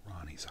this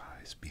Ronnie's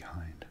eyes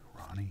behind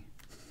Ronnie?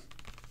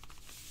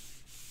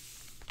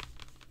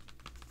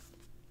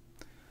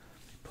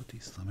 They put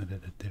these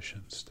limited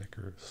edition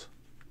stickers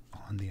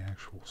on the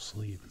actual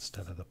sleeve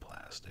instead of the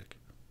plastic.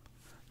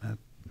 That,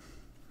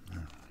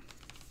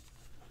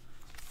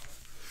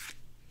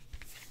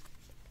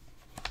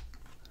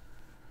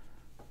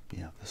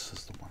 yeah, this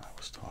is the one I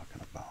was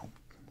talking about.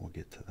 We'll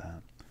get to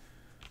that.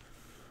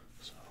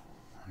 So,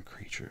 on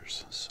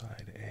Creatures,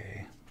 Side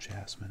A,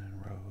 Jasmine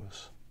and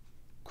Rose,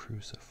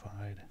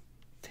 Crucified,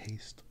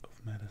 Taste of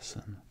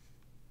Medicine,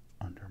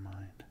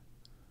 Undermined.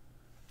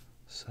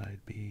 Side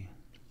B,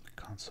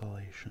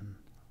 Consolation,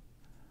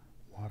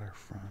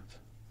 Waterfront,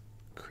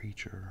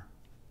 Creature,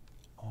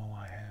 All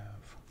I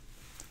Have.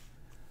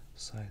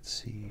 Side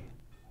C,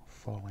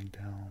 Falling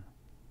Down,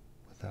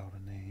 Without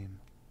a Name,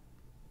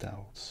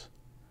 Doubts.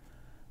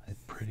 I'm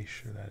pretty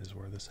sure that is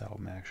where this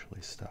album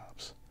actually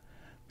stops,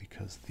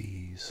 because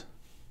these,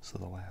 so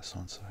the last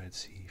on side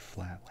C,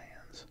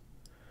 Flatlands,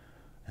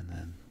 and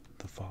then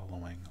the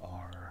following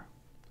are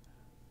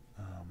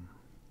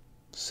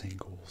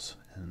singles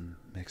and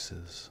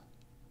mixes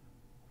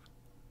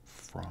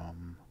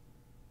from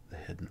the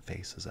Hidden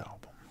Faces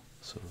album.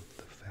 So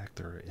the fact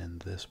they're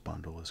in this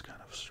bundle is kind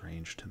of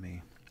strange to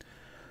me.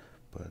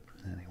 But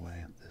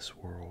anyway, This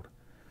World,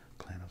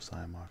 Clan of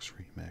Xymox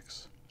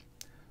remix.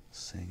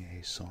 Sing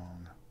a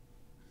Song,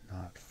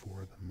 Not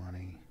for the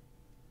Money,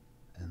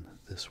 and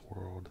This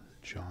World,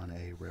 John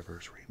A.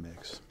 Rivers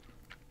remix.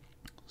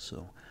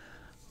 So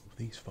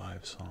these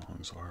 5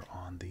 songs are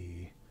on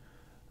the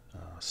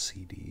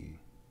CD,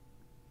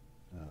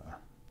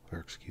 or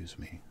excuse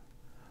me,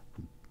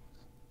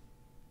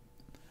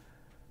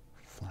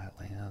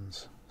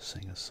 Flatlands,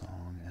 Sing a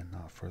Song, and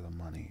Not for the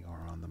Money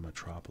are on the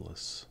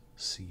Metropolis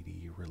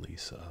CD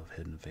release of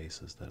Hidden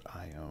Faces that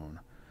I own.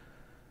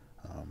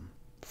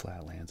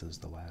 Flatlands is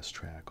the last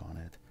track on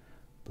it,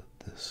 but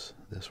this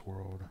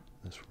World,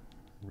 this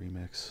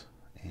remix,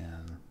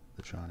 and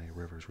the John A.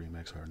 Rivers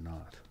remix are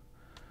not.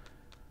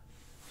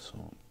 So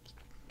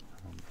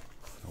I don't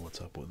know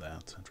what's up with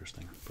that. It's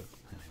interesting, but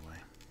anyway,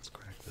 let's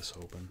crack this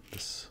open.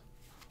 This,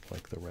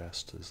 like the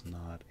rest, is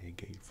not a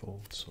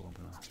gatefold, so I'm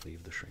gonna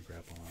leave the shrink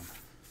wrap on.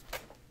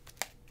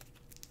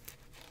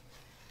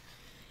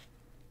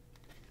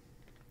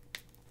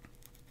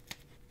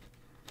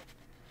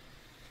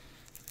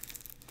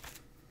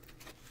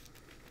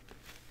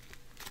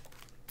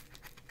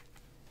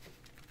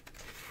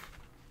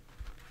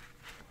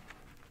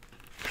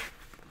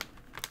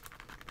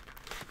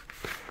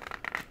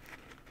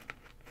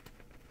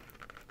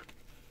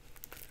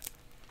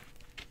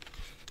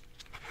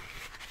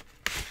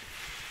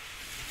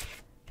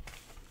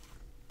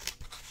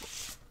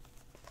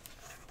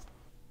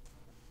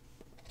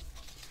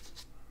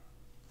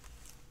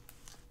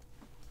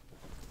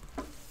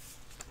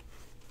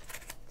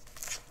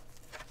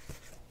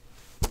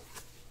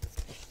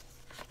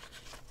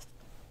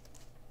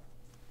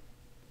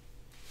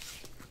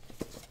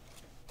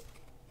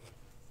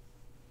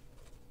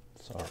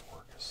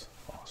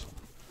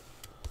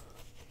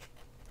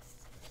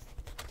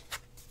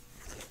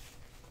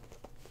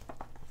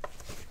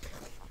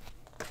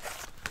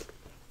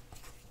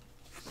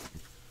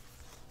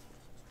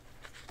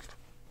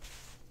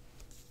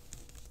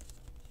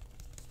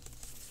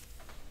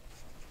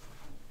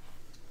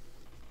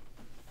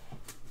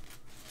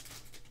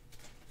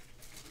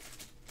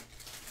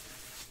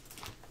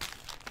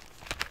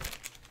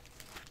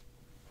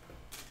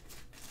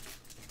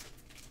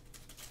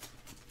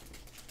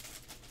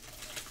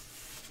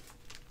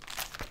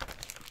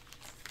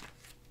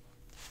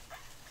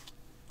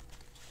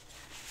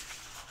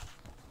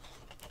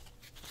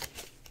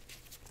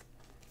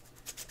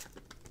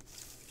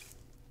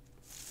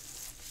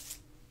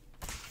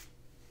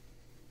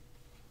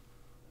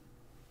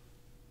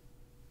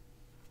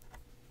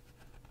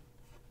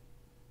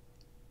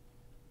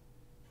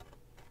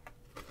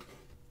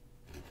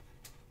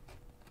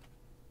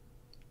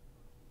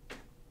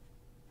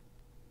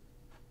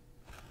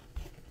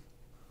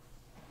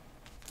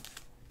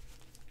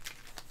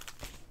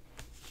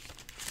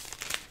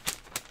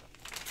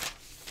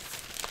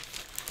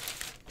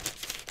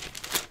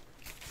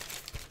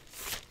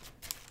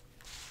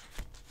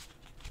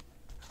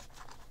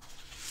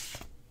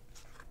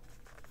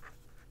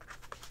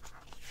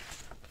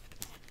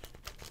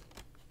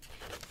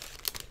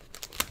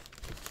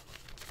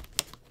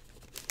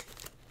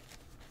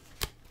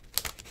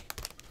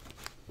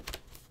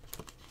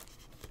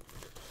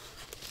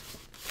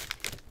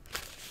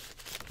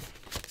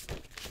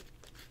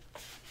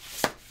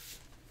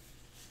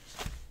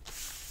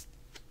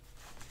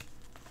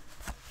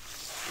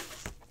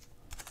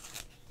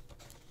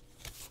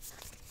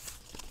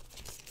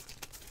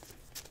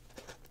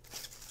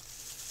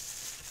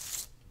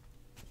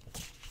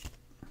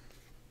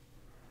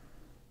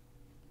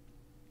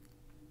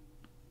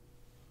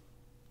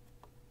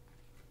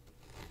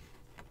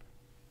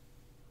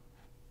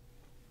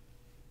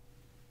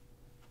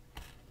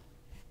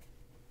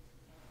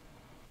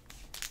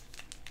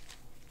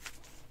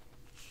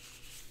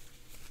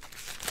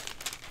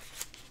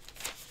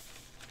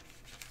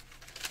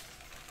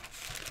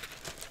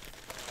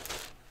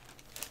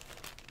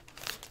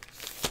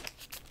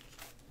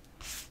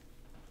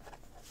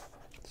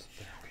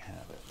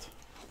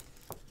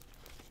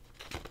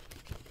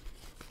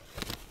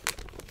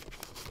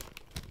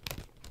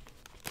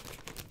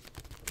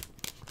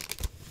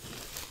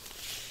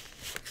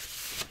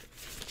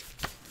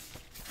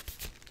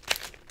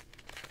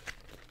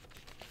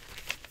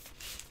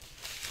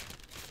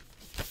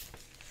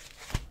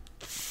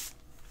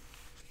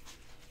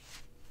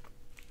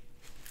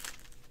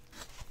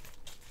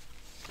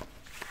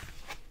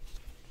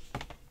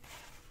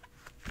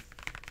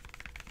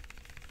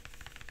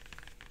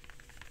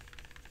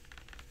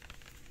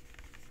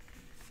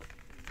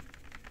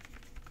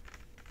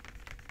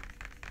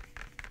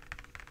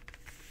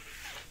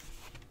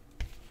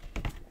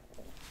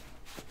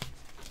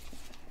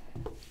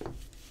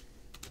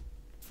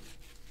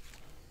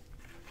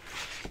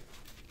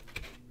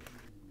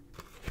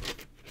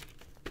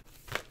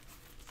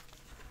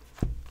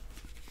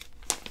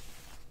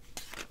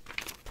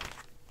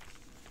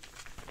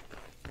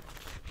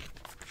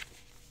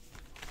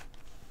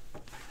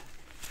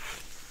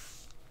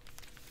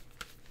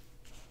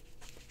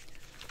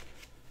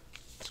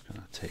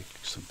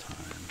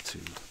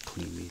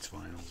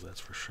 vinyls, that's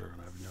for sure,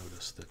 and I've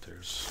noticed that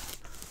there's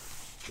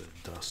the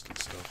dust and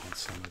stuff on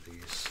some of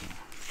these, so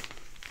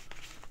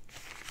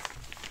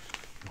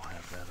we'll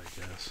have that, I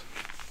guess.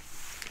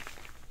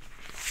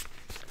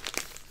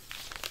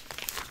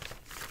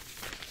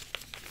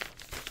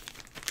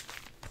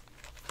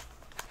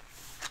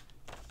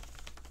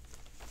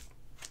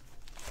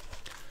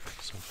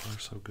 So far,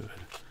 so good.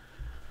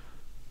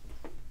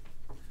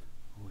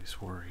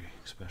 Always worry,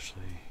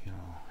 especially, you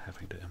know,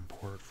 having to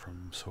import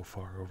from so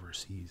far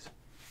overseas.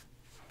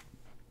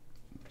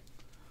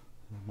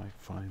 I might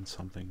find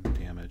something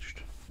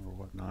damaged or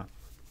whatnot.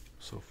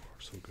 So far,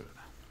 so good.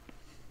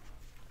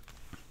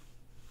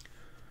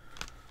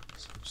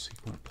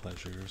 Subsequent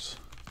pleasures.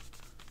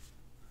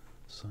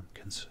 Some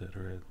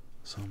consider it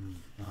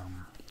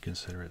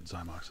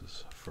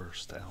Xymox's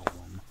first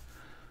album.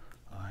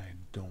 I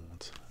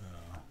don't,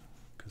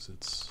 because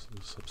it's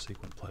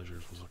Subsequent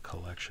Pleasures was a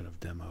collection of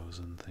demos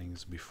and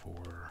things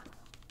before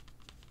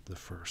the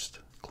first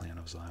Clan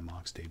of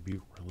Xymox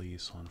debut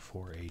release on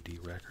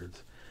 4AD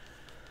Records.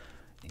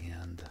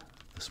 And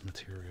this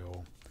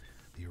material,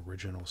 the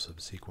original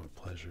Subsequent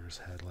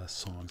Pleasures, had less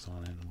songs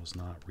on it and was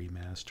not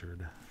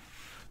remastered.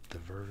 The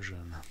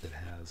version that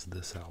has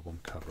this album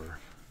cover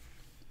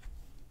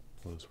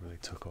was where they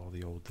took all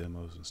the old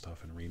demos and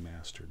stuff and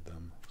remastered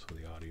them, so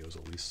the audio is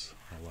at least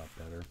a lot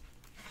better.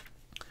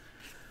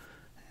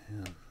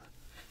 And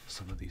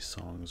some of these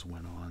songs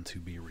went on to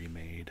be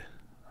remade,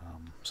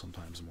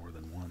 sometimes more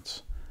than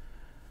once.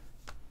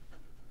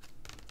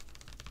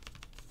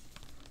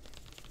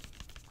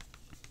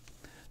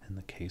 In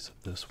the case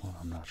of this one,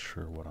 I'm not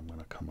sure what I'm going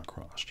to come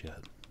across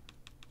yet.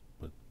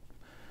 But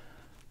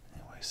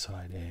anyway,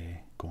 side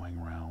A, Going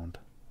Round,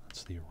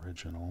 that's the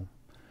original.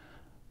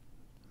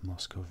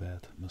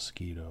 Muscovet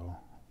Mosquito,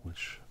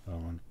 which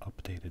an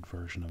updated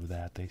version of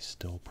that they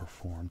still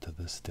perform to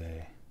this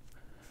day.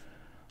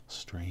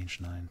 Strange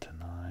 9 to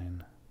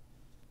 9,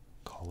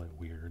 Call It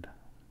Weird.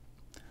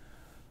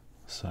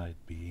 Side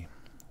B,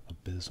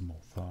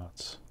 Abysmal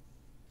Thoughts,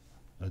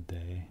 A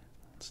Day,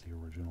 that's the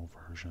original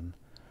version.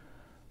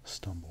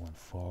 Stumble and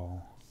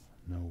Fall,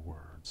 No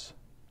Words.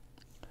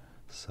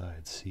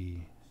 Side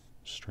C,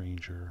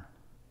 Stranger,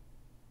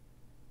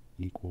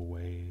 Equal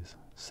Ways,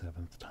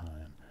 Seventh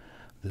Time.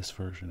 This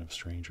version of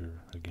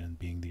Stranger, again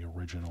being the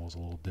original, is a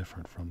little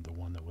different from the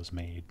one that was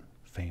made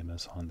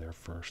famous on their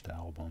first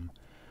album.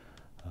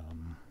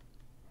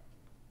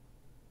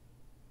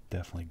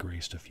 Definitely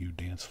graced a few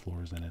dance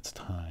floors in its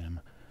time,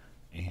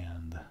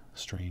 and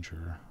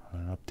Stranger,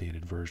 an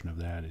updated version of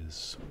that,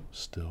 is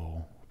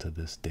still to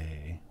this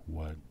day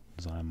what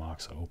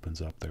Xymox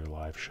opens up their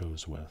live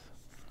shows with.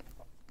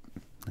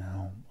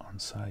 Now on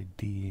side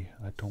D,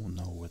 I don't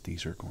know what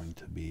these are going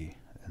to be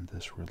in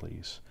this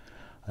release.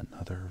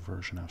 Another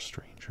version of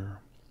Stranger,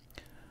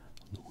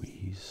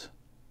 Louise,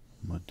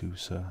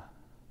 Medusa,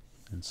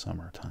 and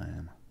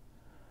Summertime.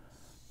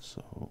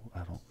 So I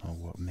don't know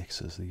what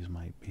mixes these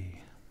might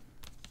be,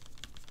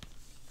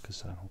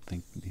 because I don't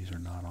think these are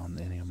not on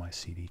any of my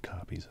CD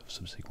copies of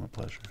Subsequent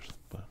Pleasures.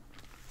 But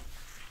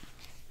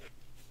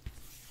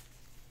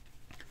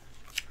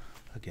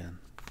again,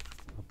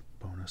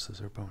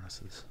 bonuses are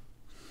bonuses.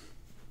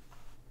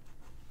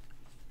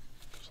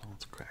 So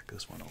let's crack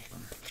this one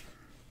open.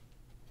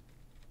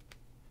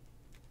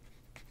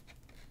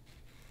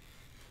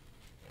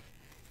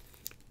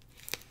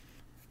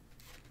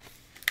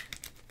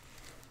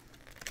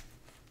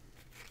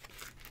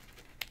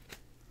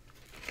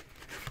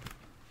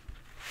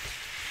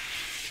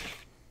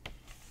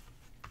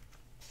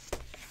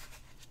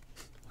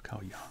 How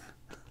young.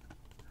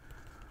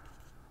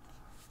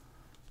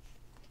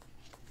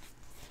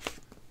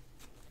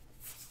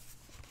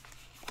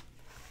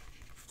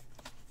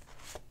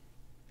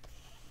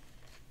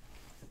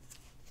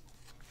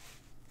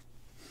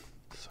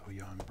 So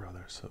young,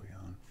 brother, so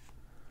young.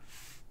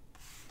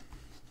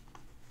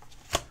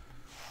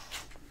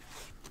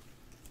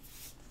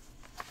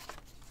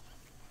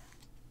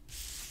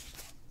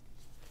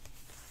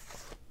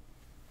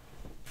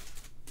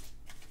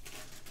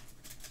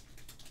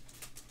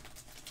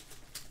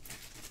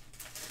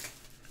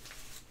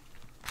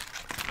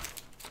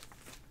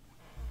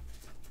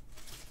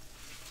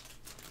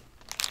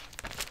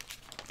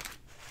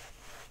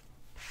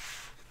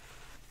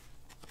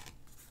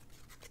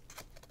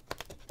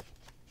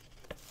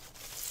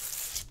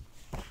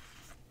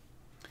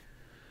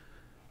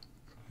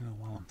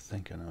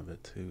 Thinking of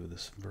it too,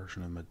 this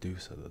version of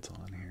Medusa that's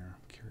on here.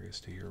 I'm curious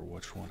to hear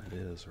which one it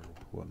is or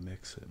what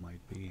mix it might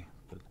be.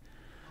 But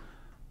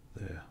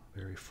the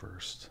very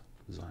first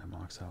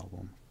Xymox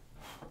album,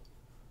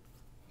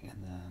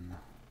 and then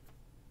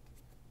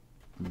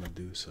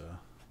Medusa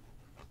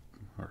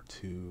are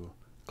two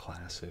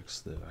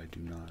classics that I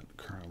do not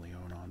currently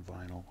own on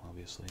vinyl,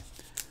 obviously.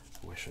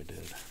 I wish I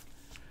did.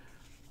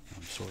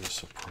 I'm sort of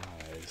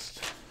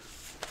surprised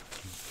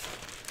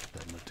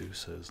that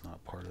Medusa is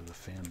not part of the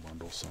fan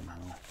bundle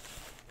somehow,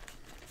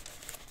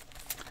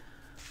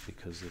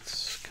 because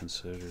it's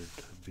considered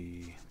to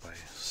be, by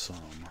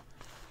some,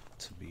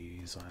 to be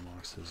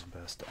Xymox's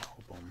best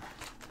album.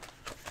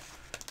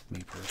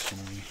 Me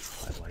personally,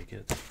 I like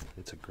it.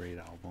 It's a great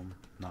album.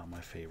 Not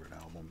my favorite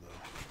album, though.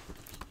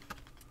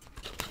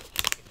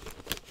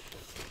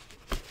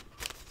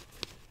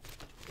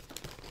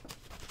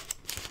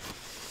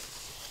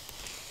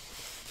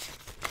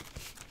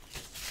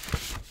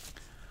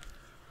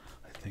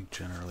 I think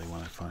generally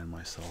when I find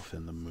myself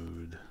in the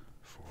mood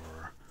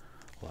for,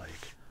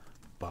 like,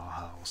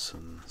 Bauhaus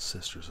and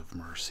Sisters of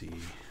Mercy,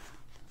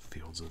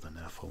 Fields of the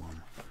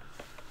Nephilim,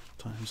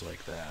 times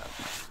like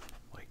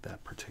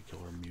that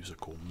particular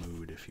musical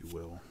mood, if you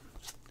will,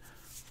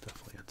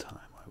 definitely a time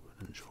I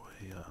would enjoy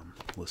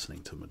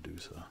listening to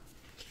Medusa.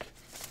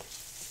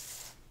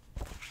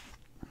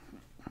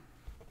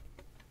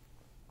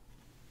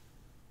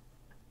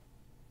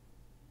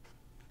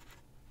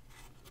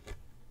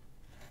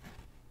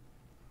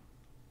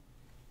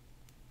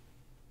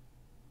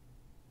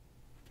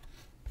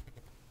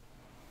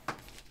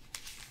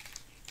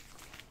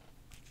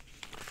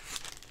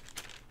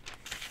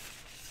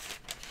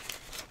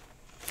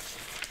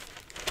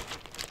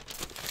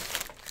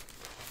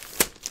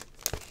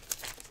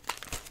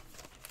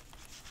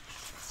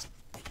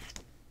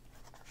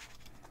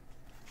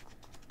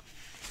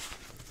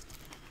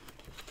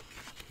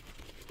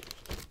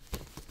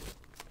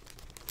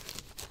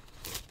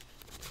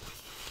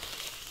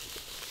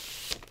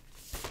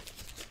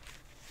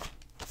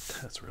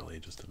 That's really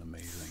just an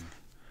amazing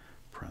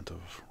print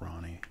of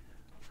Ronnie.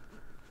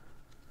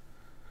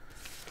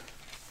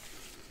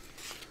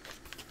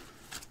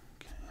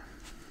 Okay.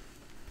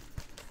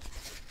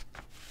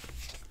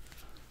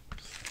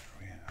 So there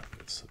we have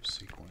its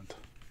subsequent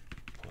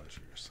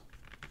pleasures.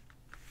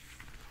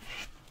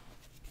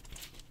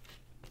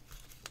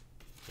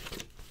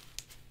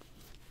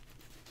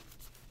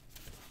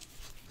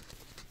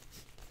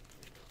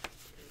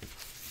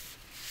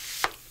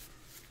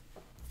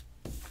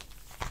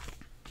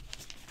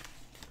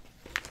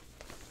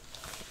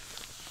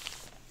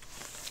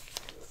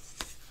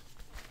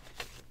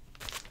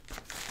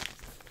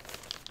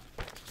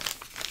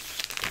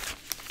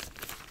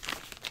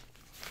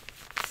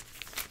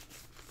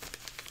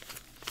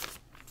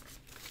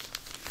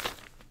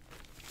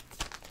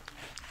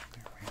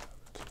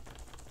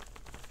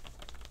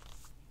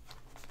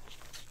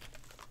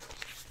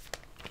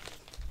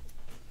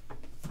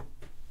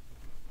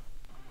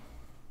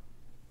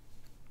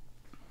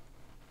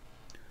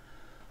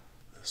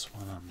 This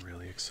one I'm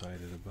really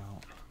excited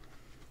about.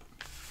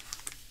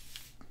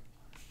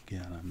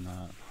 Again,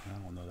 I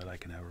don't know that I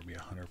can ever be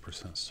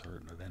 100%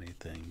 certain of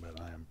anything,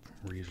 but I am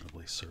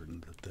reasonably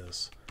certain that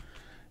this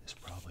is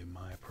probably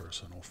my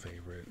personal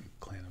favorite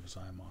Clan of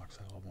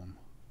Xymox album.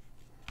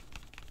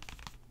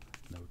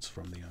 Notes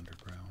from the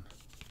Underground.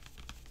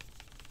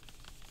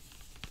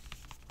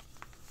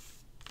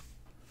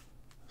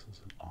 This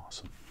is an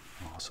awesome,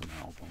 awesome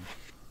album.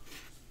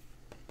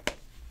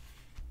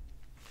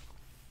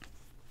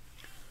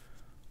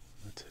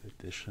 Limited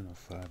edition of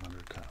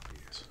 500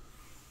 copies.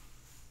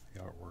 The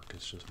artwork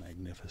is just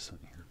magnificent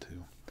here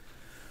too.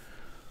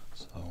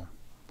 So,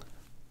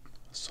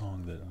 a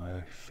song that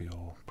I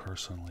feel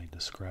personally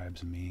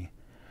describes me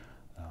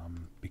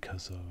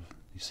because of,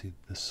 you see,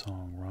 this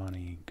song,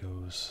 Ronnie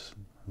goes,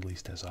 at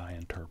least as I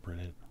interpret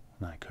it,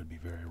 and I could be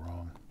very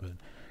wrong, but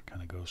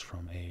kind of goes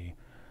from a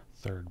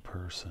third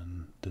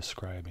person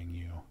describing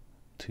you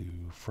to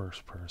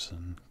first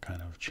person,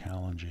 kind of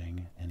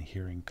challenging and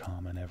hearing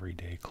common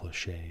everyday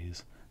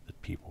cliches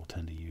that people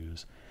tend to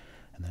use,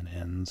 and then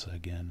ends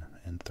again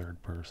in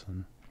third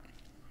person.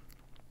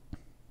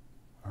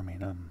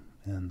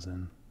 Ends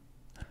in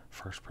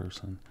first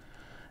person.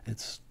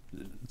 It's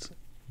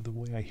the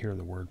way I hear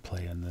the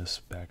wordplay in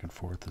this back and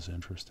forth is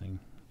interesting.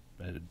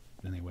 But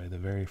anyway, the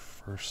very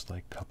first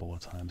couple of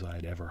times I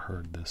had ever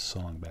heard this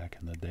song back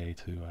in the day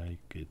too,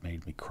 it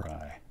made me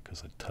cry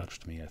because it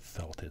touched me. I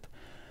felt it.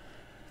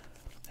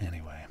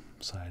 Anyway,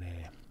 side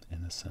A,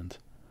 Innocent,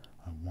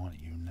 I Want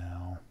You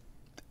Now,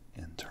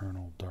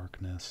 Internal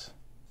Darkness,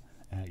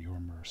 At Your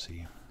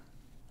Mercy.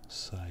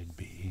 Side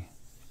B,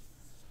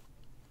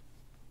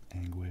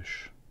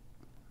 Anguish,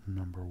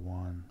 Number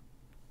 1,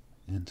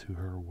 Into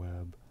Her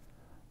Web,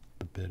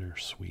 The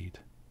Bittersweet.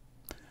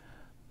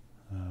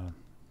 The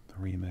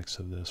remix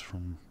of this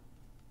from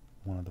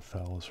one of the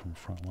fellows from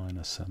Frontline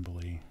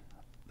Assembly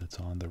that's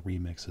on the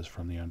remixes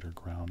from the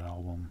Underground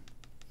album.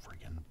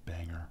 Freaking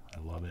banger. I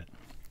love it.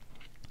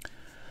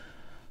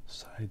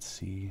 Side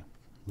C,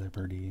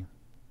 Liberty,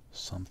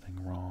 Something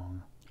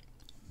Wrong,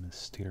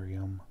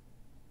 Mysterium,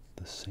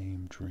 The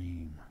Same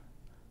Dream.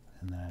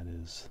 And that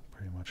is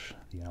pretty much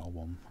the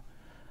album.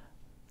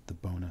 The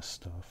bonus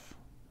stuff,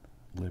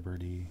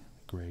 Liberty,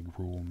 Greg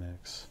Rule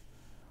mix,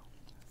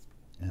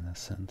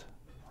 Innocent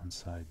on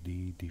side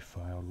D,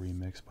 Defiled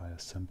remix by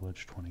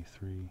Assemblage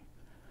 23,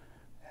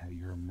 At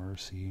Your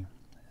Mercy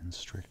and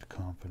Strict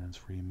Confidence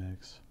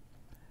remix,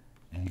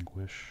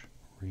 Anguish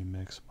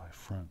remix by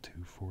Front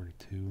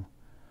 242,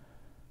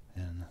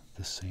 and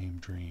The Same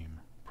Dream,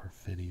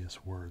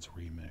 Perfidious Words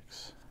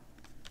remix.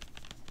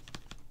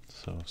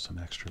 So some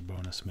extra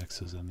bonus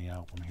mixes in the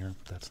album here.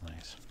 That's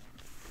nice.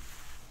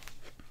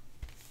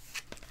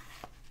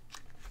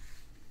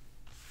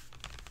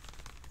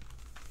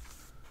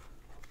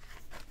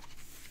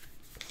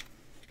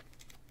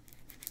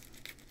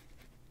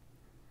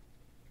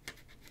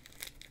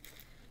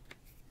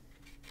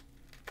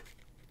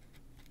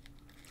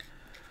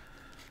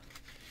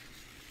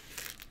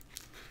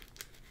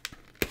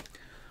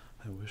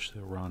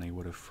 wish that Ronnie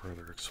would have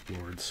further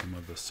explored some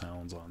of the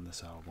sounds on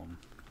this album.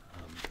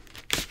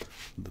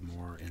 The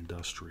more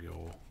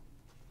industrial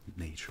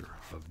nature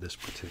of this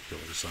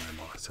particular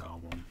Xymox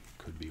album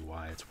could be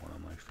why it's one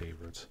of my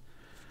favorites.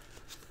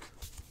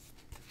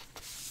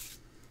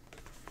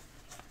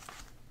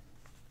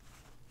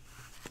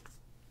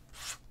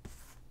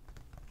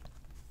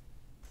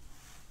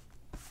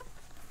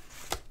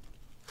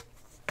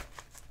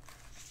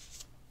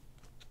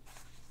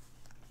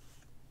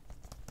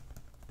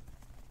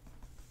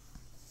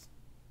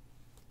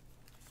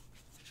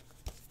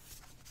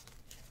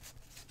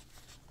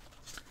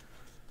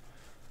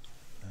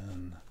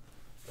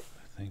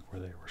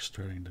 Where they were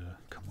starting to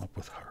come up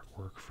with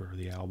artwork for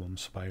the album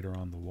Spider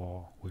on the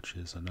Wall, which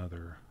is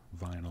another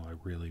vinyl I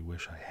really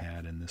wish I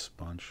had in this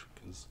bunch,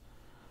 because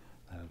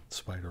that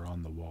Spider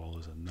on the Wall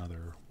is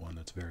another one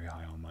that's very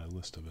high on my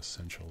list of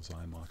essential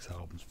Xymox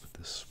albums. But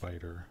this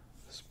Spider,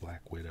 this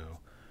Black Widow,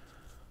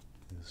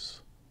 is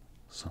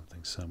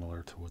something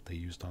similar to what they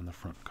used on the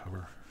front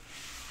cover.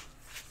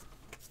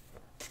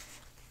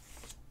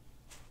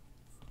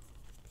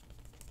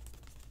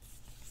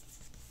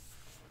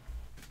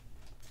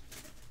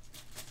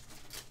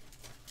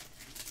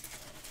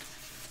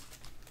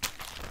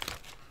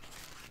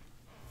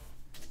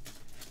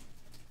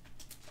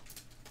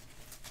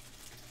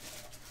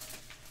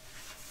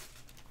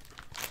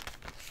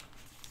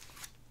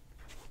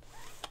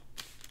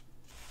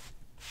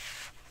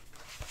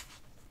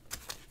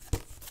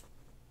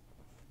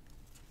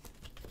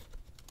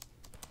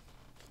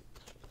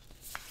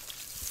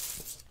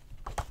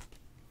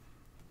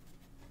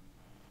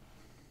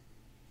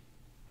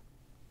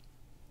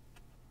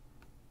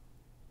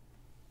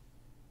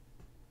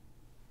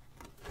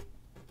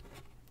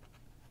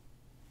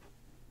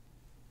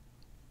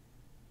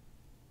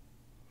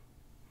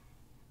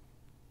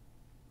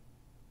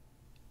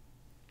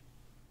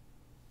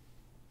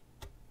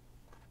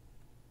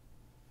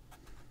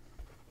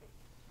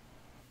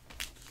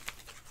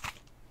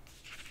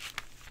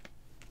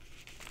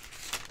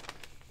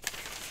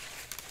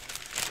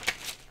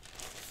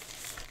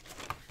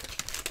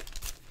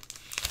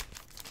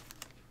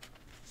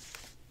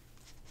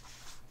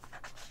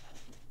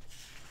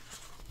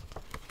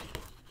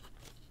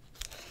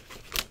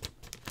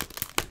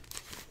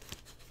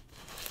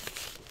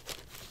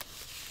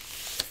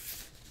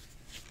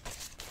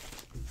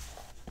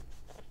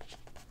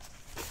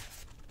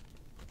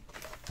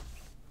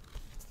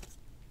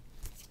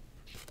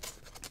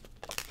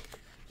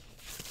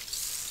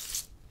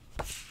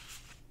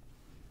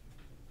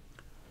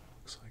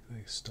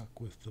 They stuck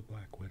with the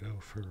Black Widow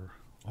for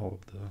all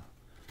of the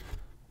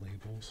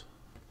labels.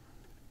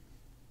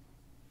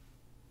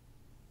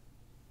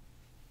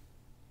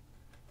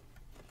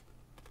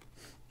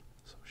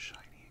 So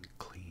shiny and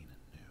clean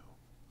and new.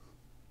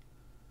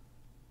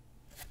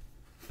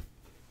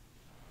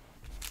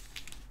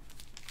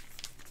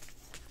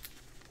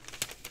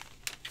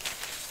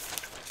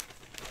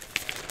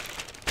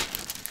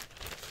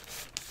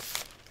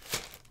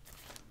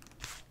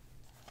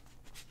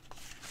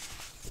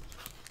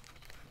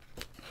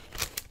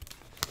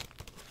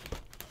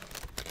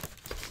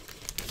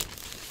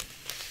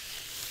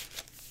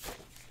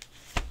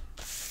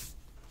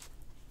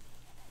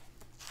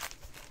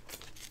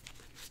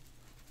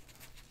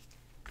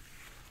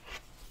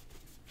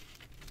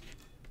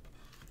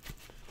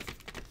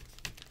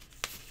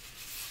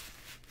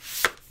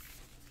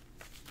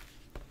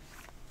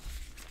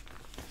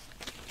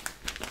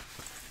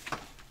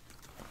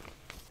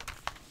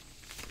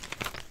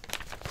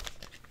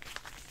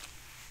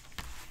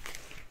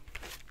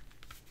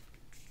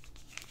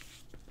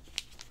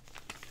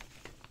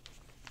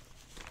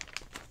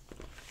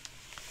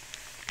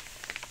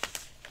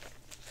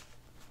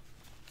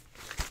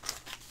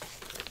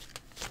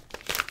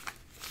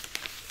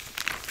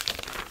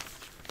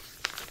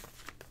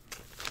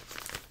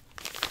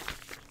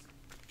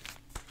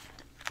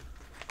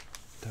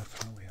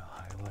 Definitely a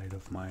highlight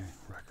of my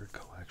record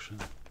collection.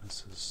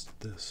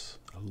 This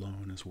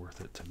alone is worth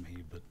it to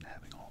me, but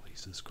having all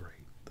these is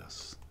great.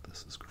 This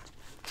is great.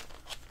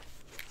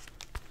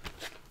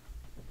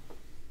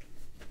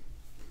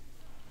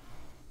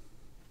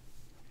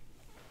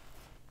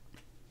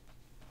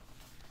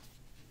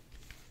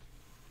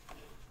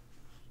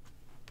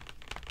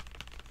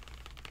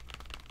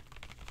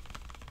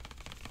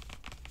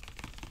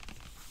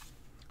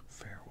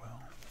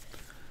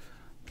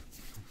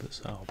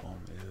 This album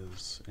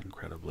is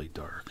incredibly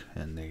dark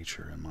in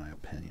nature, in my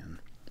opinion.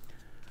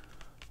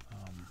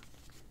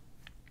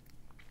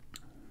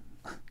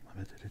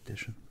 Limited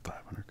edition,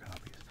 500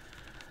 copies.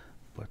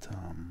 But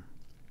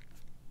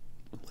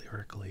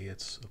lyrically,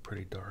 it's a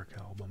pretty dark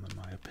album, in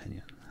my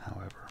opinion.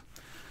 However,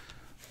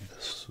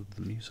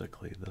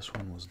 musically, this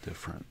one was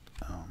different.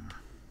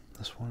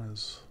 This one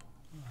is,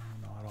 I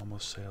don't know, I'd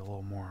almost say a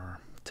little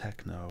more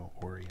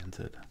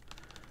techno-oriented.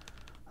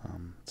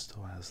 It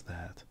still has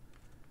that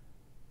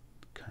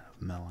kind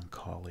of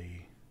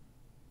melancholy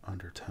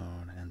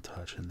undertone and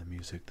touch in the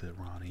music that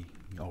Ronnie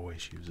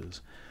always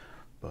uses,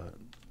 but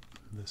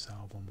this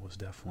album was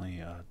definitely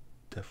a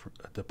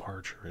a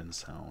departure in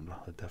sound,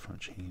 a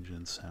definite change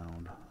in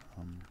sound.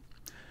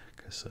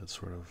 Like I said,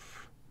 sort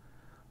of,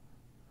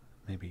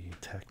 maybe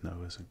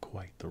techno isn't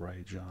quite the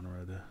right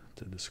genre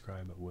to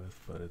describe it with,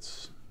 but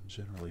it's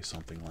generally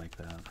something like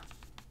that.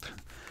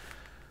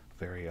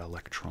 Very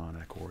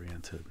electronic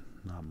oriented,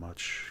 not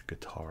much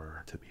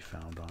guitar to be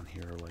found on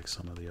here like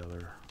some of the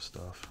other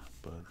stuff,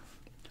 but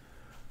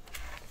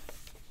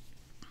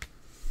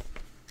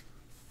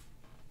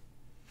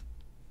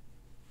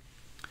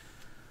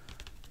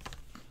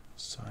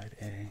side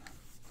A,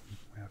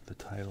 we have the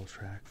title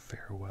track,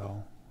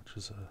 Farewell, which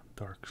is a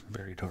dark,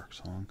 very dark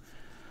song.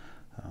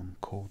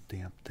 Cold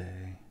Damp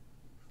Day,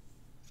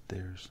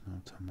 There's No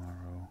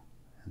Tomorrow,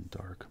 and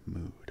Dark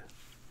Mood.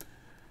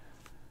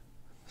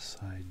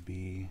 Side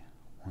B,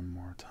 One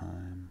More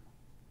Time,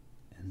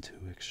 Into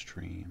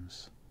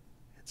Extremes,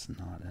 It's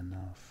Not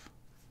Enough,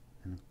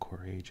 and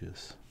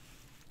Courageous.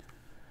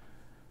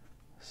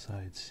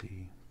 Side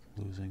C,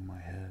 Losing My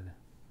Head,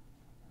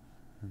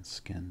 and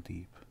Skin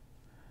Deep.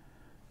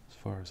 As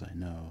far as I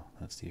know,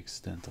 that's the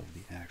extent of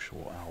the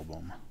actual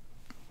album.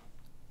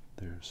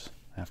 There's,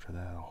 after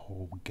that, a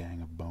whole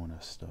gang of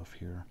bonus stuff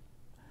here.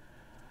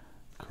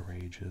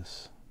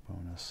 Courageous,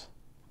 bonus.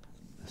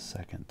 The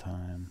Second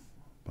Time,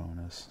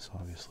 bonus. It's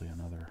obviously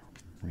another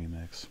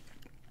remix.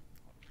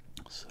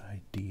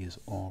 Side D is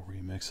all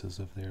remixes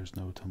of There's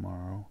No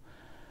Tomorrow.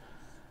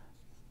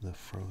 The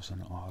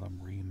Frozen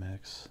Autumn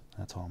remix,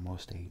 that's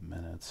almost 8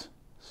 minutes.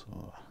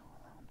 So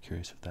I'm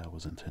curious if that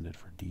was intended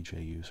for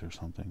DJ use or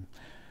something.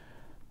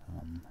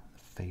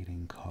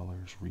 Fading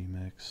Colors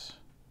remix.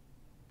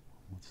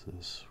 What's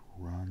this?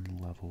 Run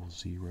Level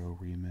 0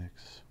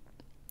 remix.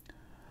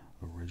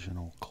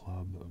 Original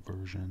club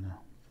version.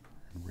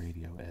 And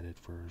radio edit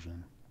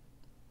version.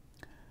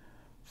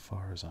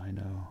 Far as I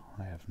know,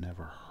 I have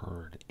never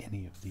heard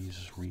any of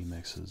these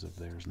remixes of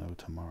There's No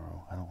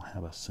Tomorrow. I don't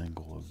have a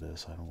single of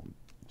this.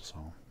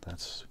 So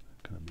that's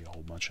going to be a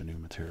whole bunch of new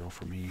material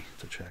for me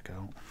to check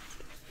out.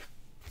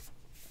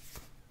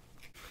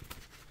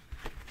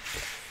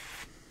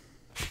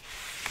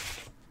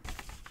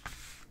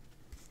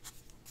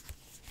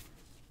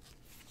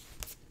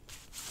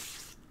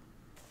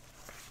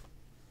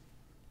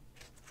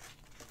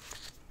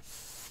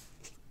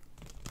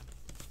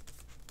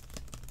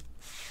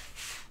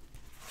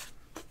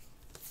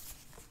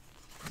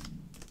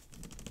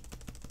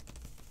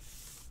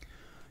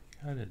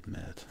 I'd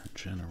admit, in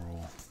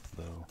general,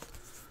 though,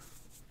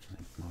 I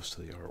think most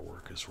of the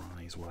artwork is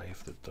Ronnie's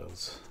wife that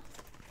does.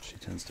 She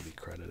tends to be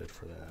credited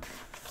for that.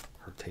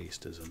 Her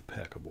taste is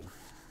impeccable.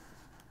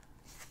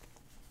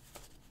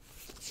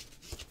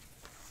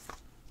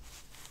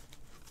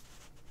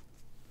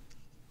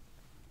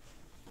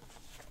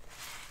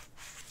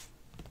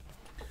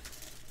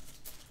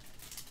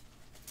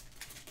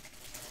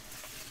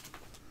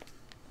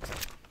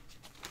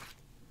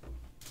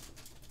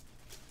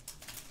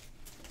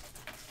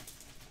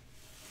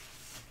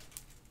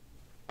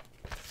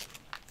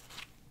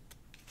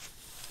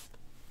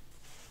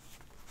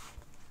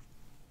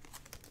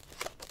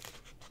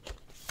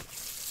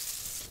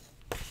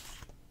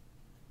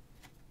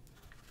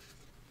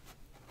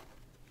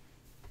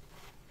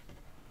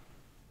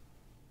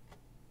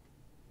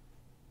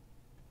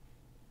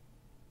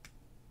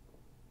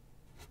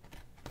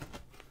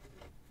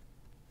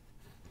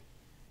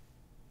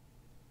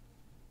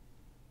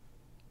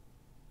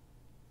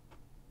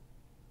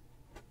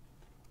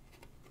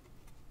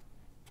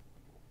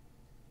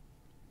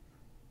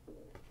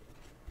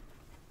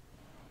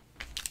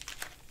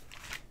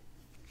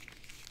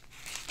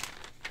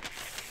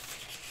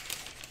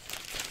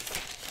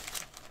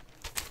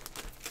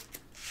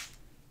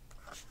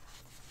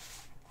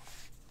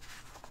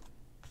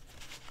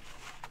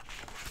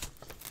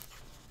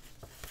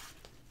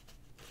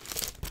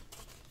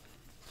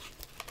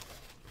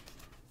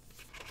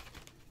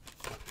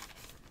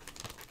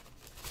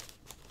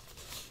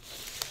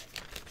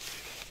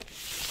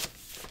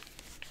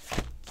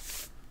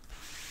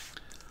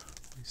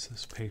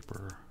 This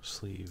paper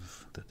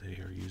sleeve that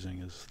they are using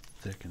is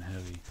thick and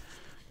heavy.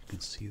 You can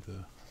see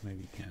maybe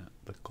you can't,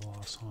 the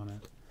gloss on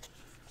it,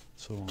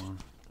 so on.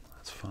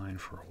 That's fine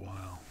for a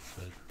while,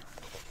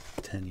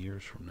 but 10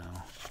 years from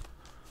now,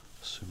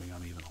 assuming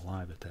I'm even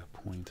alive at that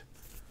point,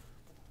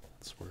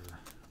 that's where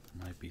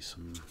there might be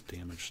some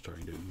damage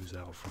starting to ooze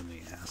out from the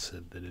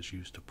acid that is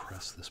used to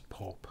press this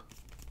pulp,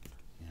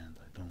 and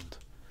I don't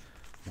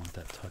want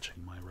that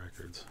touching my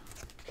records.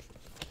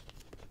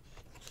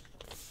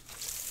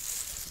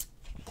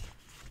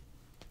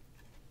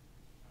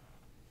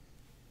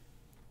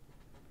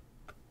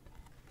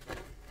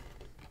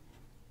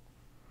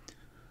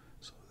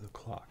 The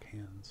clock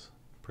hands,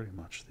 pretty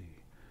much the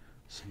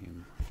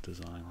same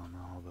design on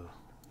all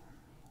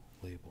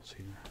the labels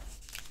here.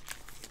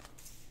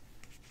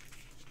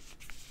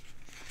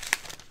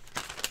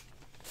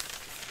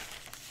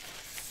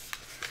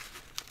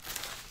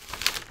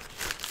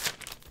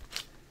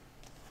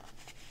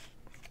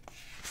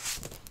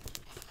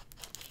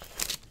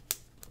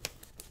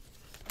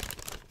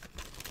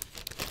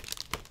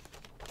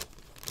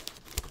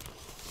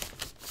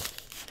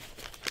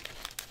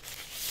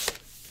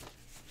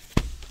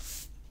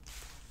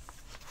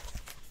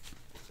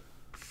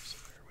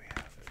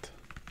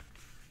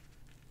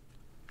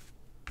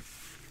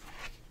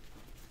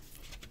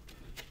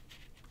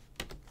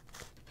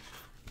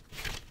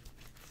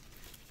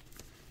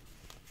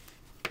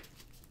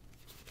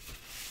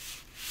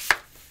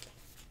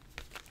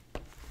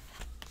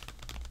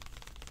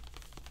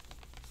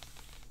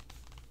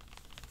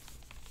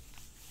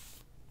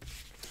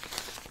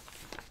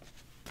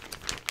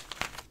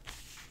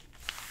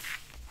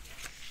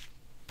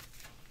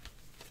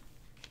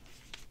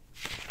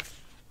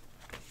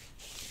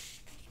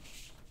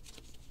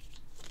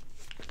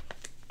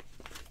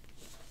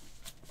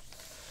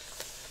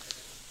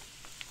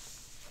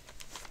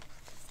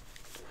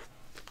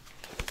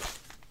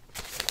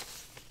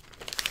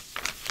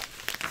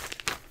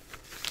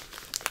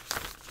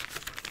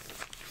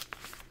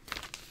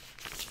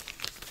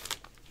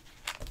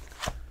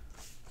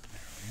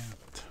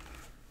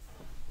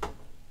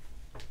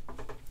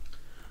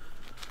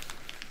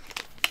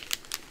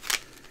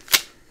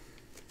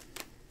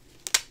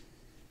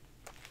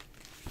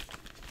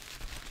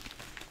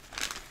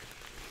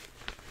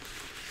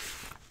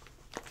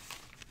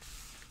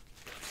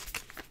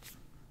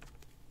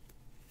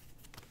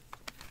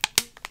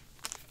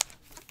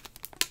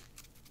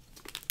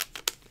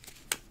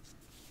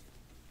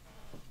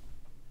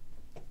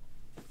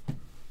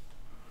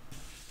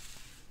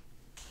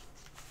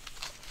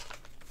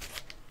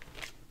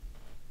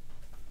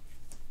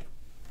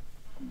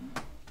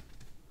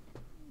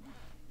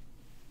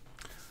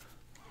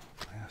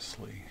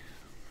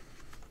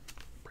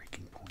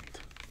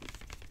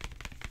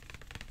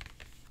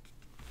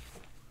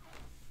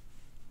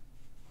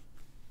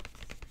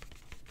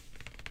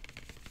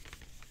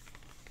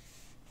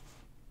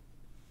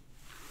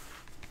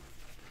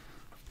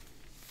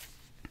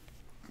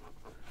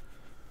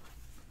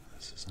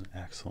 This is an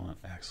excellent,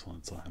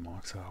 excellent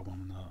Xymox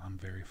album. I'm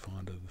very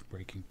fond of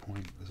Breaking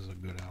Point. This is a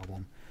good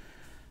album,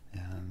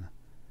 and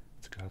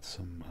it's got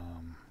some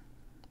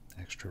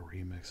extra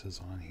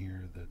remixes on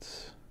here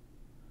that's,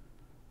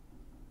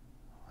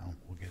 well,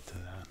 we'll get to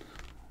that.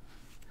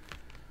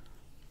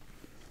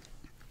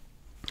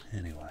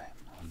 Anyway,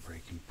 on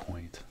Breaking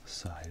Point,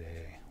 Side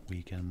A,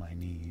 Weak in My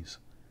Knees,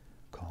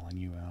 Calling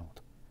You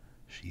Out,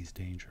 She's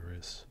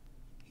Dangerous,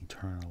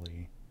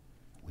 Eternally,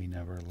 We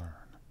Never Learn.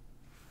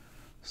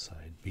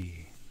 Side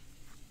B,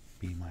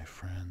 Be My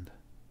Friend,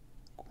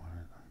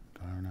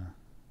 Garna,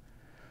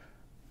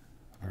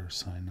 or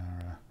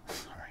Sinara,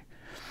 sorry,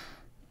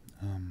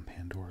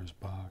 Pandora's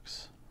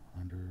Box,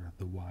 Under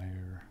the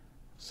Wire.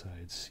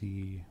 Side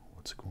C,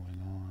 What's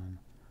Going On,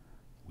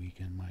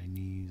 Weak in My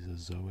Knees,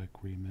 a Zoic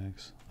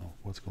remix. Oh,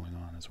 What's Going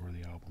On is where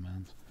the album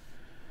ends.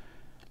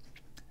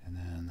 And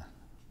then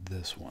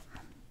this one,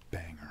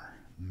 banger,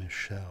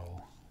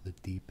 Michelle, the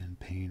Deep in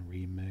Pain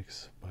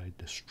remix by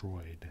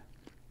Destroyed.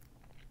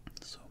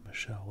 So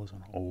Michelle is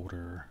an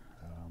older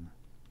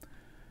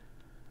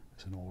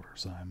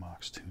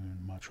Xymox tune,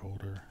 much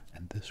older,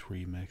 and this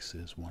remix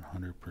is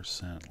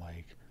 100%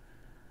 like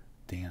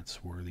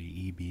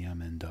dance-worthy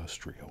EBM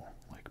industrial,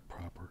 like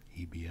proper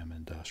EBM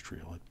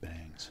industrial. It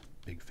bangs.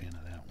 Big fan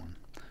of that one.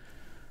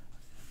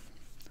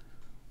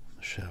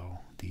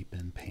 Michelle, Deep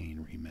in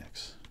Pain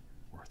remix.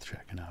 Worth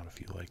checking out if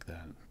you like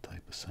that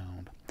type of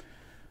sound.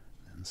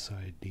 Then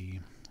side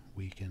D,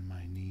 Weak in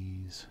My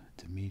Knees,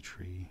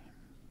 Dimitri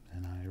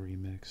and I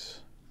remix.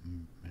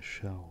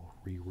 Michelle,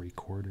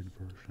 re-recorded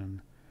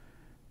version.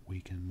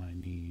 Weak in My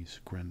Knees,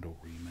 Grendel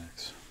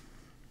remix.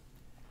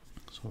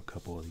 So a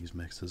couple of these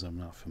mixes I'm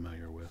not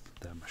familiar with.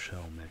 That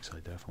Michelle mix I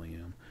definitely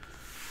am.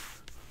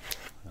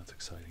 That's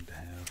exciting to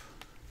have.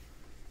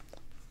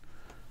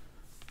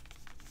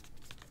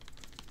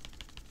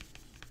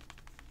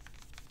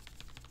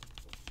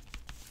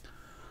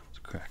 Let's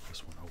crack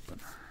this one open.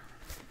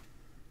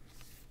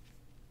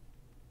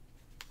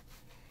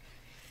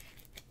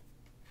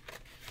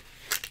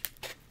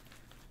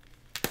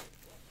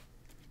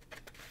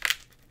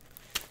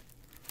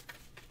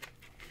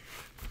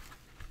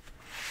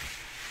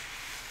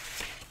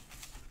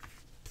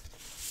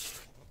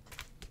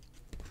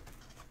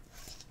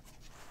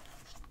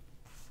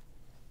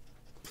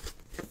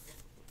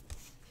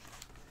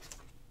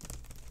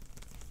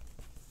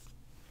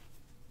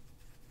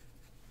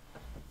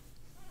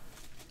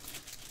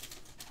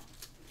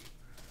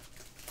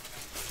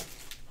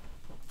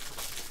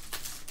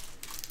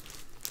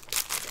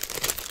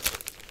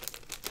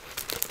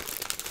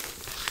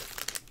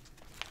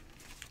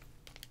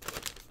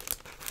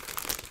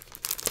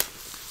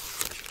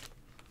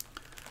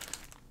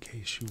 In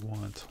case you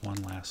want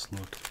one last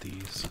look at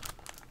these,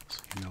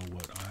 so you know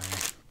what I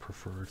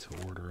prefer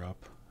to order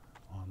up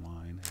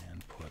online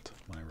and put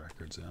my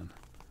records in.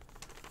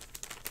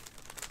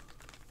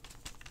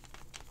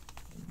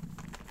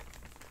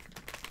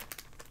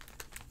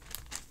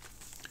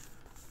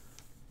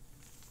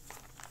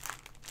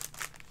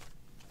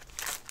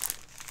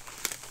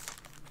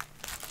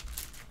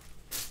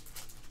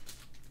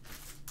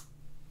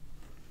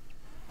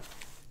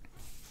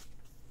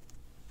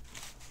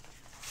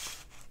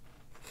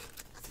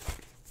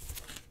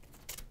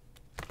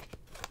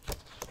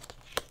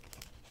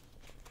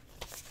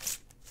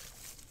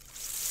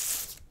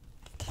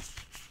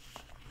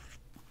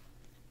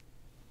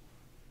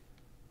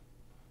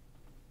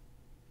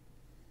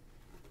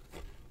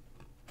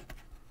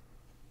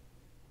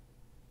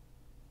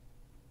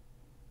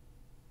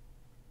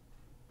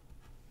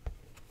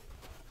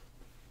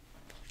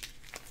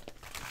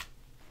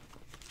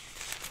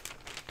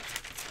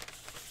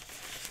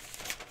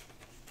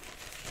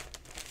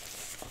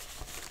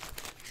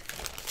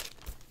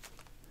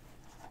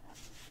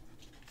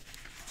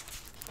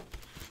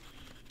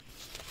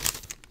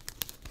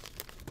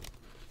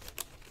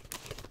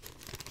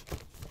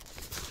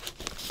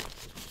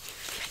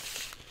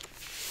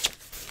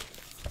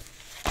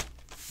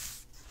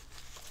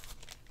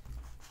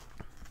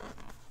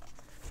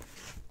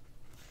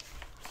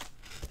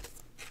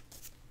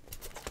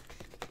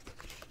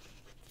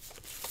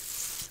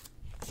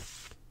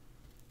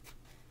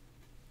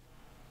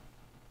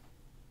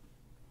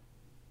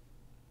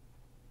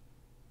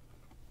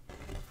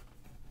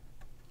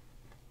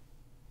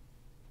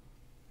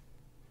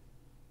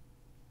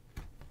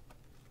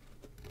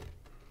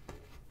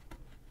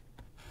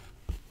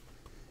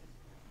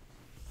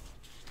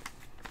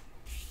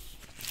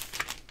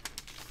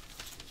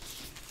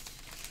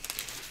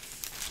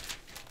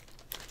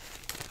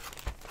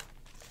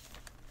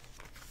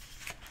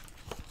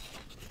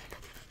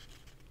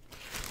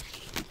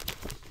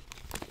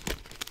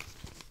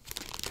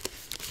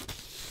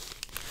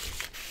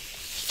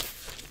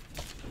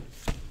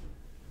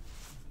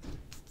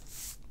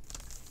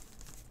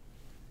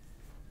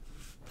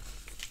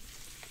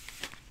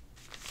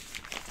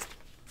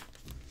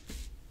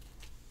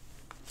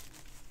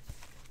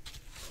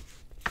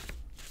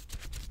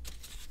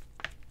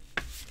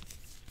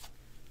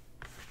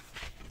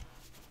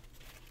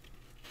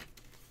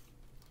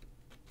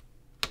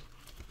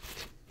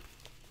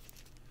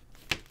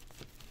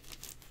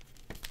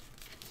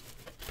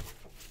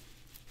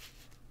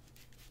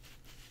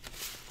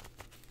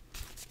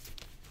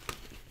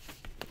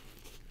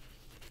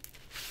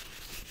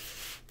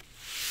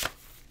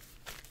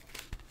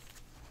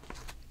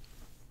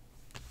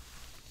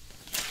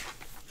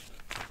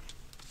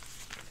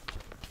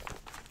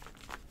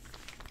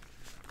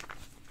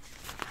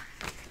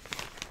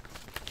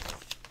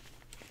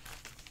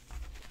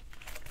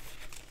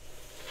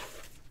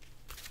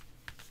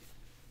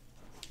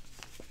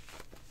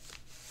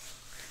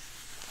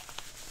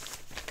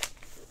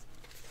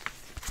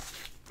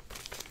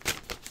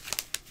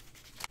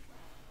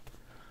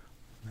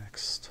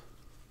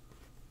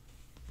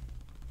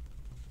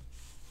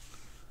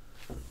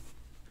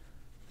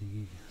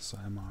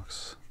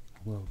 Xymox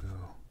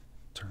logo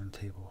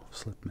turntable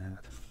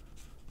slipmat.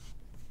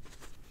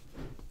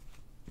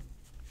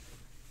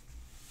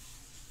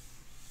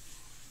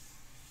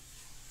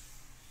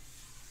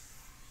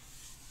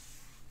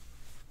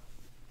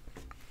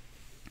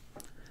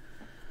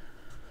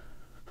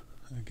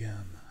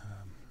 Again,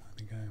 I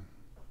think I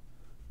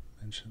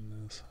mentioned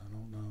this, I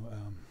don't know,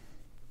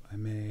 I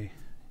may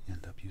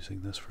end up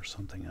using this for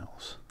something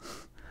else.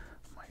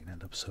 I might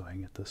end up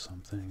sewing it to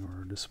something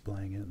or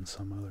displaying it in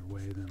some other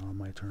way than on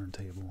my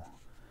turntable.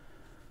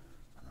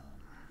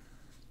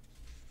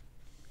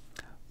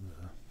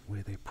 The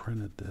way they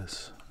printed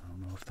this, I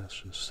don't know if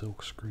that's just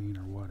silk screen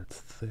or what, it's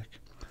thick.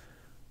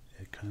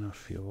 It kind of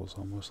feels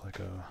almost like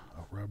a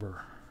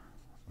rubber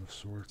of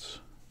sorts.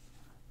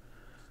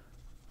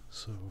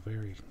 So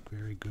very,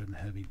 very good and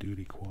heavy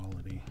duty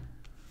quality.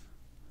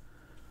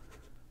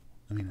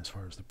 I mean, as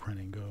far as the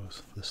printing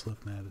goes, the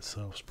slipmat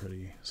itself is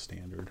pretty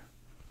standard.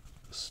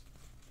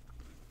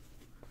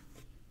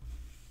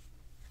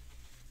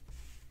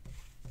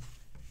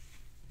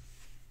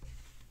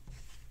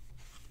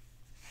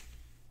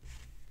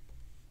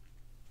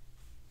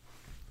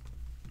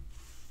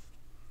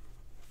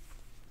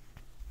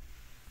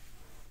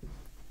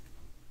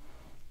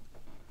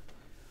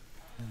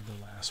 And the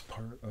last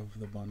part of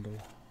the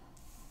bundle.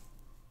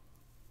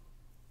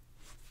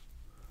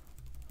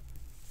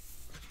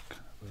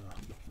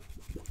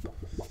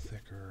 A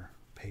thicker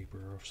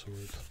paper of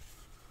sorts.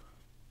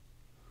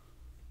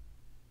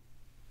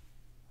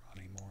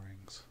 Ronnie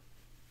moorings.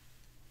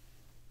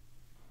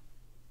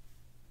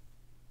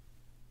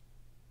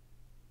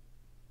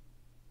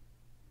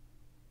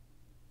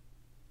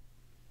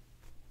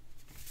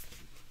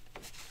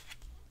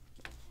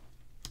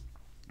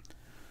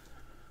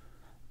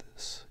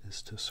 This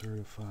is to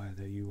certify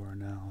that you are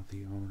now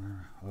the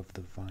owner of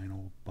the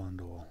vinyl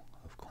bundle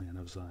of Clan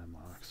of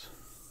Xymox.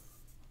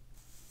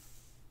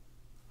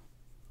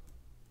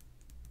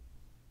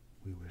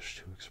 We wish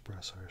to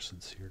express our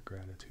sincere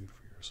gratitude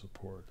for your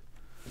support.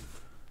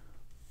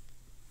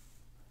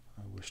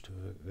 I wish to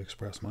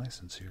express my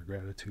sincere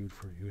gratitude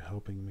for you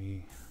helping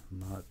me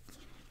not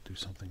do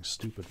something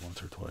stupid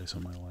once or twice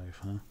in my life,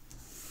 huh?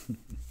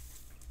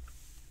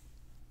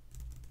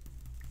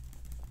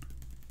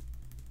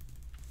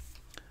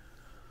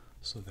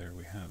 So there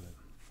we have it.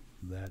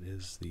 That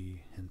is the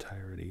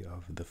entirety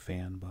of the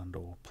fan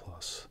bundle,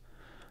 plus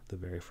the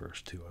very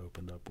first two I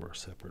opened up were a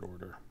separate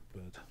order,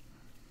 but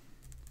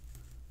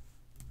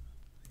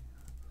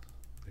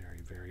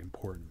very, very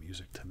important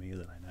music to me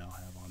that I now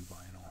have on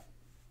vinyl.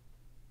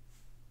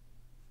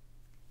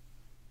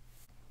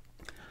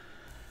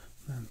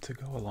 And to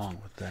go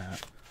along with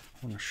that,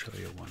 I want to show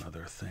you one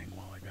other thing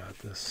while I got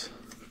this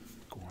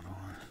going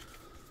on.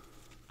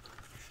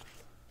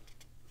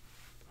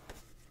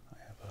 I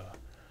have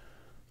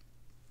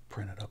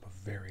printed up a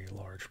very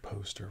large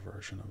poster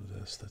version of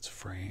this that's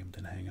framed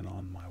and hanging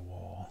on my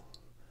wall.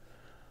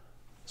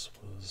 This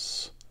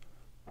was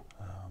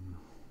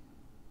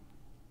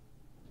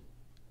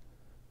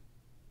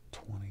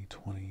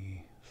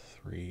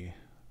 2023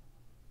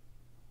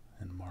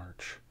 in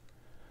March.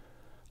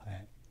 I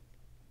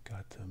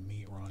got to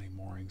meet Ronnie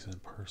Moorings in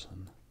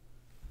person.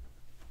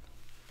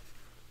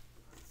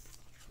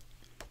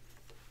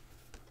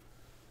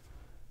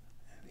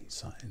 And he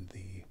signed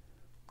the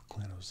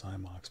Clan of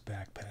Xymox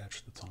back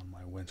patch that's on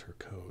my winter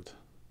coat.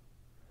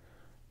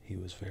 He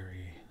was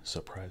very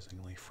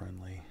surprisingly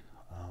friendly.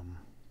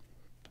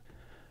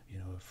 You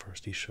know, at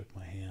first he shook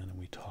my hand and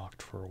we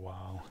talked for a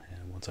while,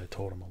 and once I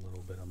told him a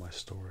little bit of my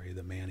story,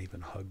 the man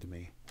even hugged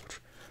me, which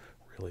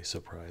really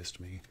surprised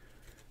me,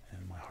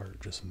 and my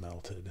heart just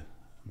melted.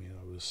 I mean,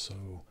 I was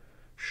so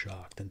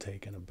shocked and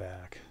taken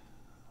aback.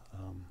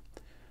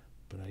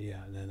 But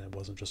yeah, and then it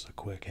wasn't just a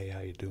quick, hey, how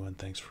you doing?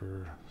 Thanks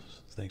for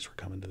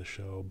coming to the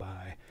show.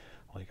 Bye.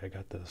 Like, I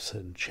got to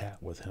sit and chat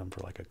with him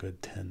for like a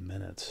good 10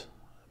 minutes.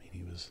 I mean,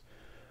 he was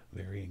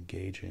very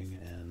engaging,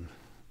 and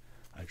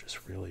I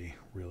just really,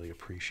 really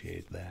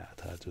appreciate that.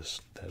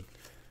 That,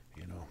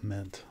 you know,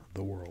 meant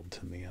the world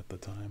to me at the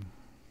time.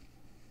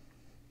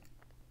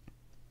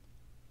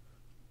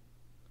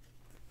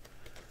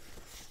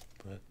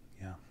 But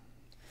yeah,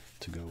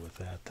 to go with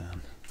that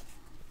then.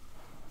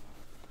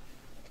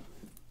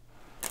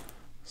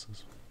 This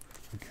is,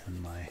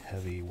 again, my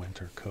heavy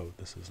winter coat.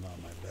 This is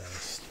not my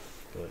best,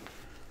 but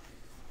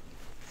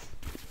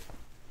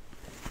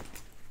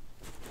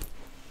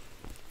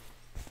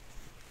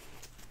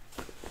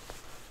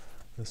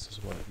this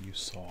is what you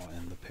saw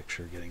in the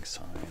picture getting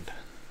signed.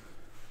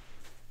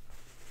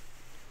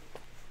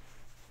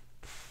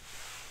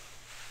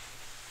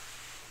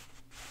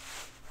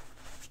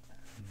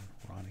 And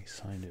Ronnie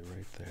signed it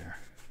right there.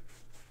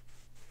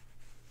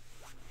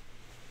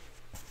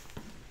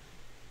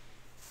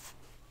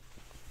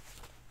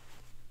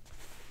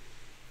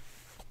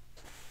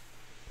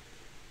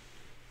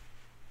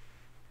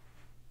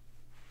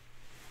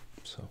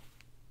 So,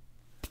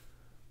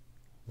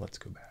 let's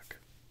go back.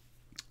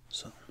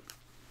 So,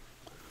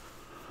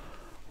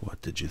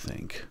 what did you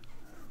think?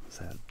 Is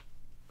that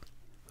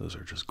those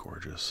are just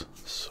gorgeous,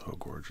 so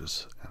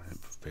gorgeous, and I'm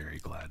very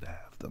glad to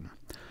have them.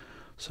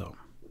 So,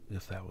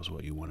 if that was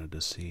what you wanted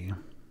to see,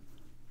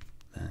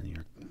 then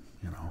you're,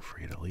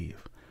 free to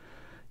leave.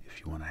 If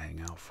you want to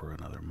hang out for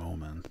another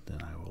moment, then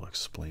I will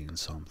explain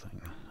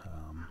something.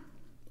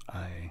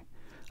 I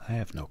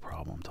have no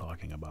problem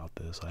talking about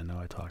this. I know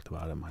I talked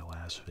about it in my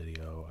last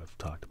video. I've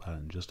talked about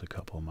it in just a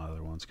couple of my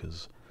other ones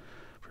because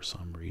for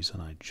some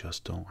reason I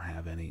just don't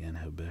have any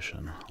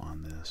inhibition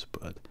on this.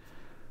 But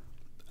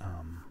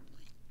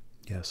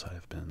yes,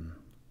 I've been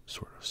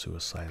sort of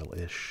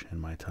suicidal-ish in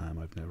my time.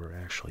 I've never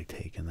actually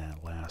taken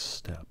that last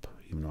step,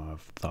 even though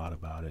I've thought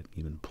about it,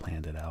 even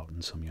planned it out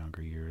in some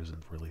younger years,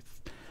 and really,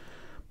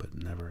 but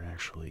never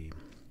actually.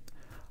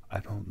 I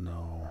don't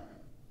know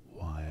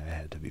why I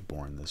had to be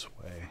born this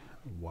way,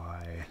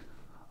 why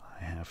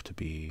I have to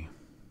be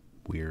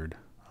weird,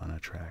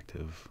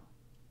 unattractive,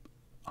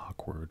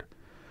 awkward,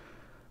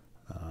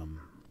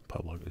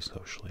 publicly,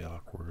 socially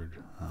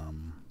awkward,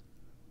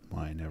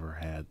 why I never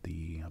had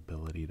the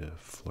ability to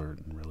flirt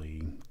and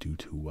really do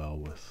too well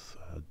with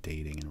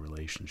dating and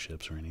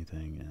relationships or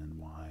anything, and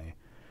why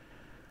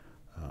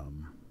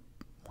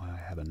I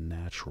have a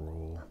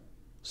natural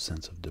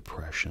sense of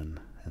depression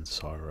and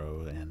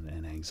sorrow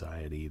and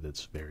anxiety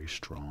that's very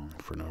strong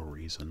for no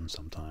reason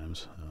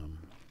sometimes.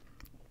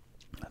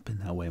 I've been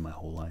that way my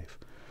whole life.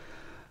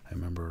 I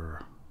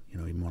remember,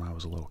 even when I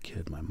was a little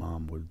kid, my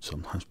mom would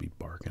sometimes be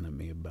barking at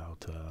me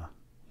about,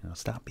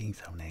 stop being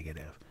so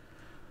negative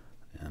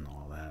and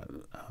all that.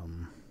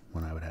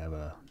 When I would have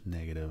a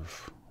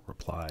negative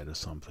reply to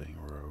something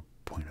or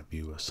a point of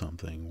view of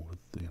something with,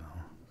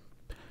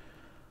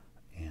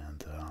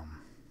 and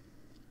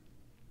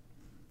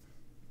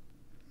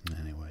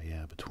anyway,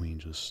 yeah, between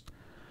just,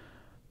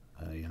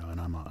 and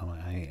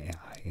I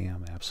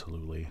am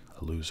absolutely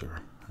a loser.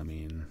 I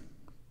mean,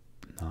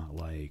 not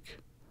like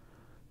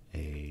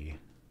a,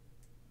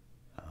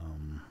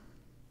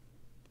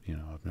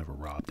 I've never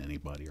robbed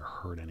anybody or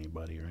hurt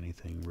anybody or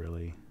anything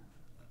really.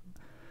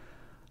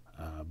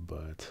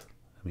 But,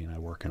 I mean, I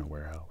work in a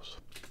warehouse,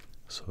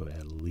 so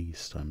at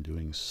least I'm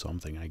doing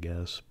something, I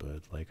guess,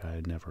 but, like,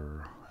 I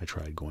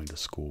tried going to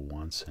school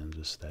once, and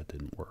just, that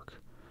didn't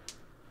work.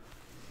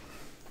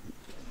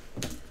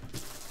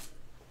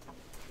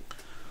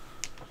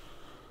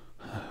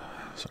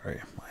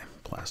 Sorry, my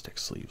plastic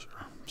sleeves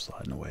are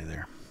sliding away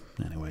there.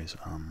 Anyways,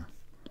 I've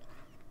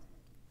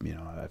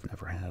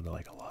never had,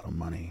 like, a lot of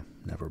money,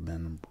 never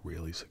been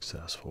really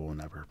successful,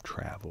 never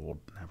traveled,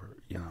 never,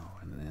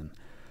 and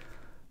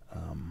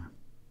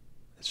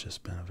it's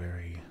just been a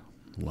very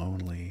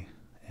lonely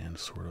and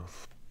sort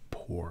of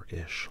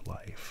poor-ish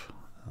life.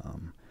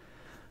 And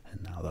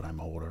now that I'm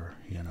older,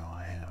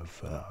 I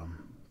have, I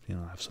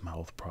have some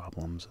health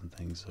problems and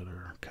things that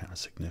are kind of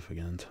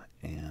significant,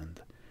 and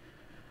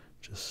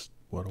just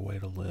what a way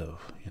to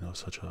live,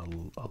 such a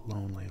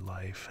lonely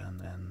life,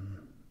 and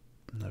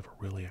never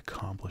really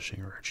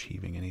accomplishing or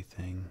achieving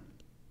anything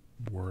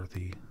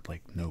worthy,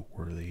 like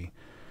noteworthy.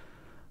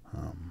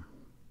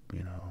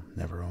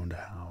 Never owned a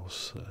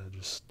house,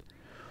 just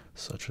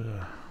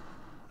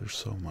there's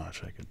so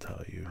much I could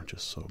tell you,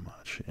 just so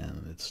much,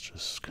 and it's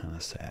just kind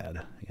of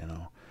sad,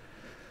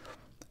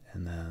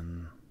 and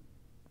then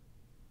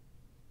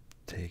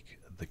take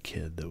the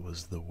kid that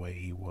was the way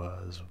he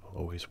was,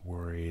 always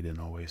worried and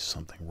always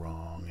something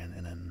wrong,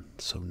 and then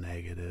so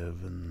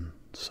negative and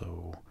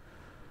so,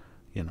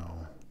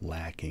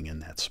 lacking in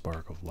that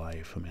spark of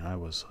life. I mean, I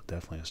was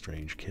definitely a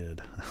strange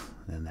kid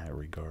in that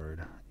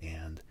regard,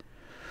 and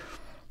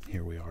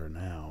here we are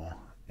now,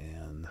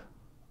 and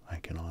I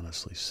can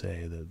honestly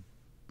say that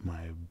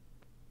my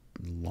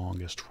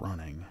longest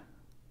running,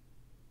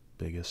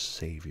 biggest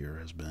savior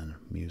has been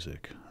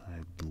music.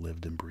 I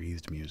lived and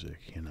breathed music,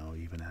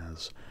 even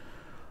as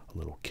a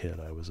little kid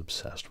I was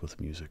obsessed with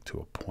music to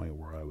a point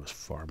where I was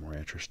far more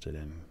interested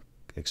in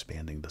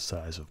expanding the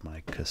size of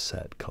my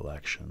cassette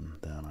collection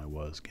than I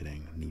was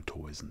getting new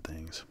toys and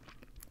things.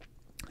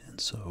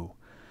 And so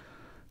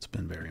it's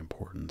been very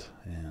important,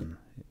 and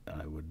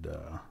I would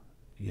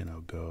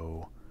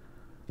go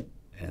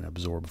and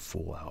absorb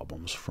full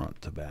albums front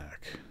to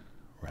back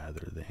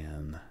rather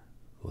than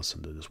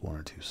listen to just one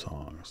or two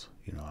songs.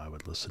 I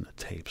would listen to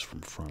tapes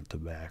from front to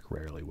back.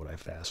 Rarely would I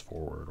fast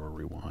forward or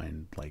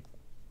rewind, like,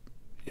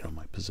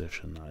 my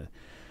position.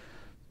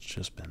 It's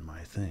just been my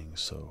thing.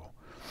 So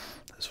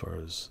as far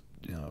as,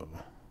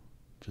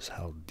 just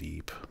how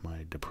deep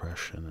my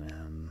depression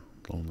and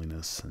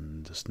loneliness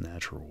and just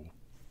natural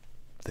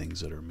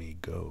things that are me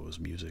goes,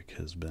 music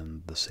has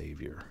been the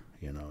savior.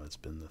 It's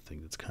been the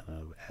thing that's kind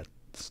of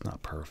it's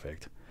not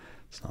perfect.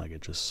 It's not like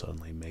it just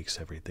suddenly makes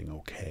everything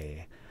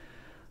okay.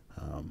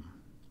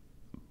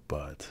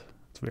 But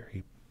it's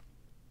very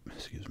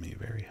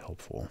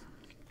helpful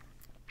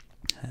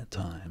at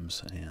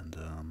times, and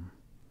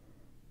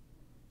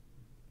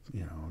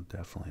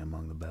definitely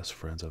among the best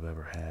friends I've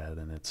ever had.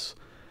 And it's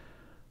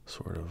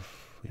sort of,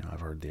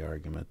 I've heard the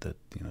argument that,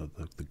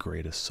 the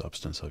greatest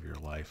substance of your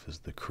life is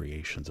the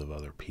creations of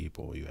other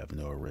people. You have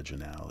no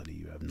originality,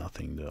 you have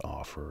nothing to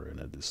offer,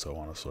 and so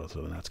on and so forth.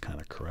 And that's kind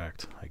of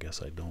correct. I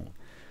guess I don't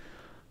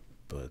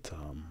But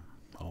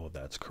all of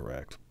that's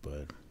correct.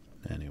 But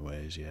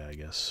anyways, yeah, I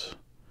guess,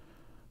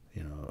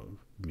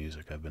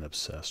 music I've been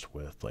obsessed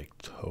with, like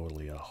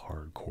totally a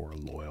hardcore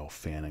loyal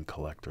fan and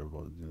collector.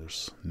 Well,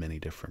 there's many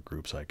different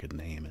groups I could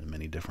name in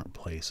many different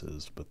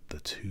places, but the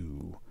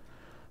two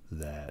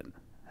that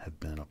have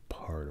been a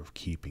part of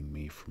keeping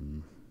me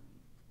from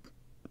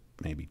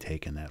maybe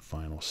taking that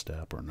final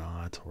step or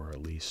not, or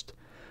at least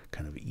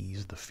kind of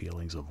ease the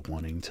feelings of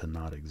wanting to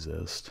not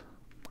exist,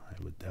 I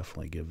would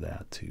definitely give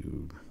that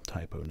to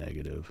Typo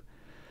Negative,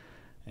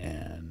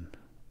 and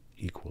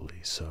equally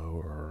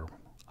so, or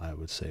I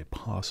would say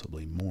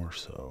possibly more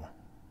so,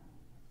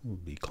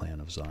 would be Clan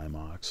of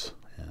Xymox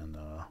and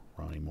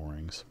Ronnie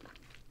Moorings.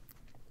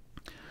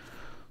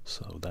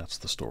 So that's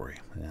the story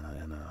in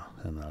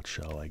a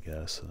nutshell, I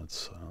guess.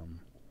 That's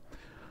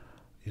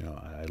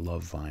I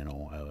love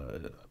vinyl.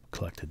 I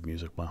collected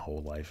music my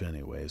whole life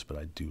anyways, but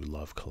I do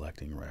love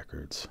collecting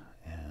records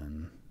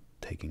and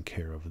taking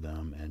care of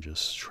them and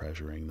just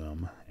treasuring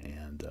them.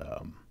 And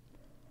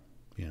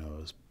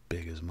as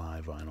big as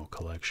my vinyl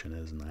collection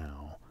is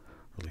now,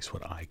 or at least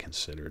what I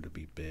consider to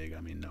be big.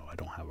 I mean, no, I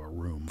don't have a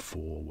room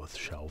full with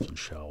shelves and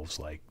shelves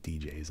like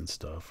DJs and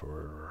stuff,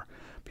 or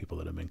people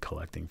that have been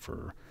collecting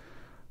for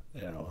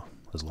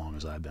as long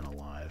as I've been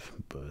alive.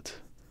 But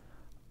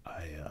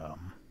I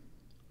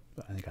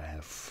think I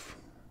have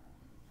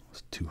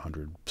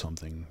 200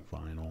 something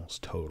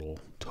vinyls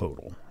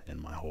total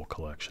in my whole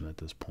collection at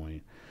this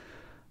point.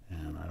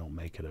 And I don't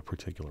make it a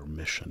particular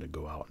mission to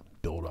go out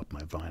and build up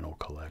my vinyl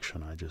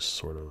collection. I just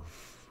sort of,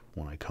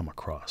 when I come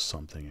across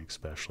something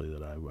especially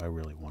that I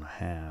really want to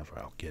have,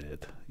 I'll get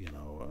it,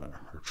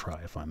 or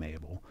try if I'm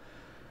able.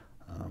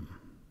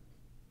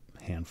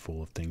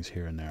 Handful of things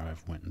here and there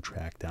I've went and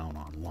tracked down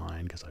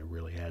online because I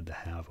really had to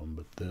have them.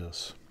 But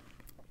this,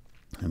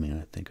 I mean,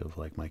 I think of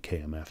like my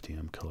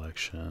KMFDM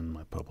collection,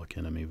 my Public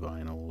Enemy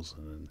vinyls,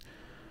 and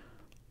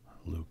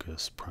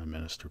Lucas, Prime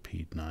Minister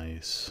Pete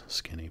Nice,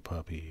 Skinny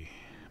Puppy,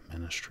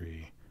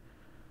 Ministry,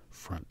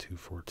 Front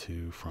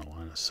 242,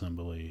 Frontline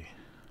Assembly.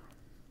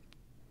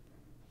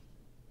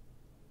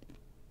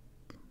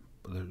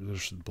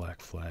 There's Black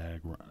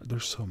Flag.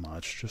 There's so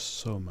much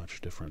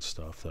different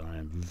stuff that I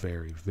am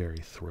very, very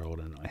thrilled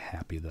and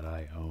happy that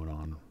I own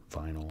on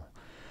vinyl.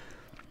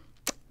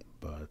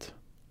 But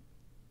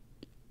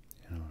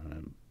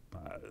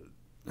I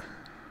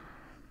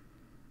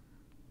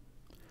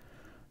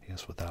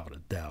guess without a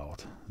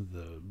doubt,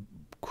 the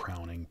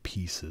crowning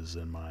pieces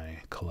in my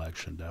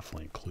collection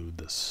definitely include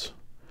this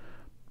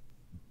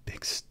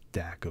big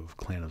stack of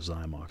Clan of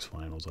Xymox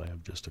vinyls I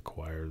have just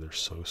acquired. They're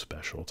so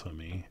special to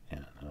me,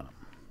 and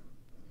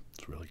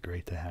it's really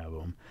great to have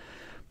them.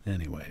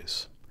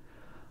 Anyways,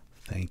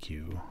 thank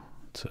you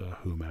to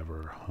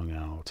whomever hung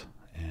out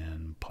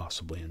and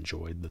possibly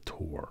enjoyed the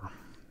tour.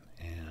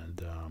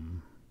 And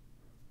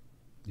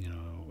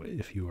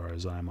if you are a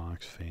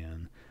Xymox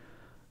fan,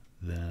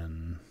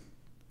 then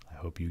I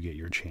hope you get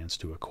your chance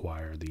to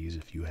acquire these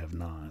if you have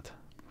not.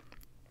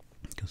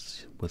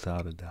 Because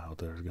without a doubt,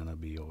 there's going to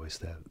be always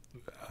that,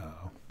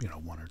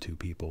 one or two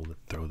people that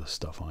throw the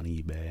stuff on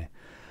eBay,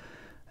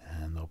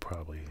 and they'll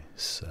probably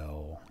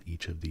sell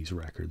each of these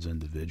records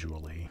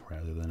individually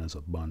rather than as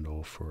a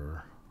bundle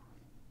for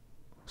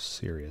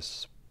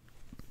serious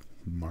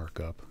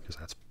markup, because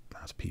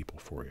that's people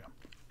for you.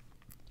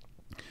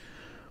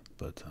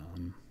 But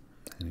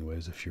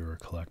anyways, if you're a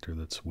collector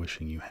that's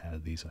wishing you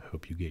had these, I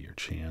hope you get your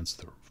chance.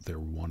 They're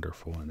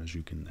wonderful, and as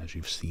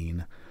you've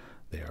seen,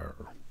 they are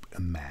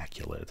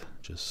immaculate,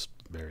 just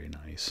very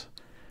nice.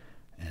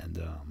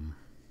 And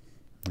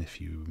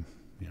if you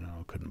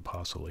couldn't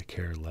possibly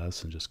care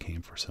less and just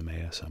came for some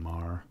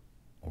ASMR,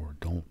 or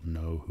don't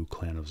know who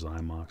Clan of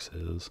Xymox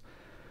is,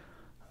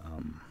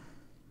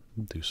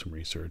 do some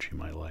research. You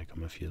might like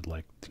them if you'd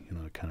like,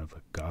 kind of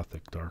a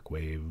gothic, dark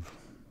wave,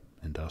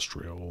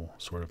 industrial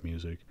sort of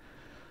music.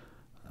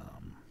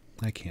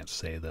 I can't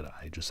say that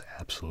I just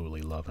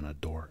absolutely love and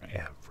adore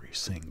every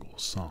single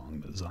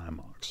song that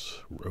Xymox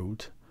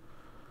wrote,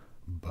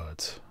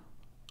 but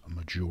a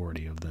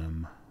majority of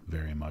them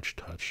very much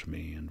touch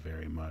me and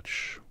very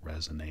much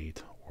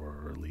resonate,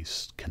 or at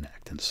least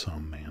connect in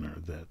some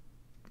manner.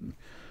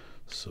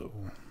 So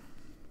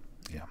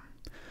yeah.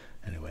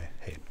 Anyway,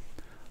 hey,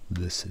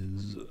 this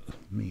is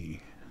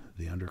me,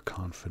 the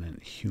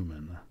underconfident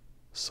human,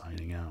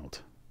 signing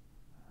out.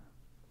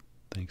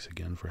 Thanks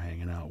again for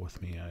hanging out with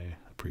me. I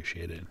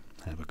appreciate it.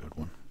 Have a good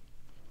one.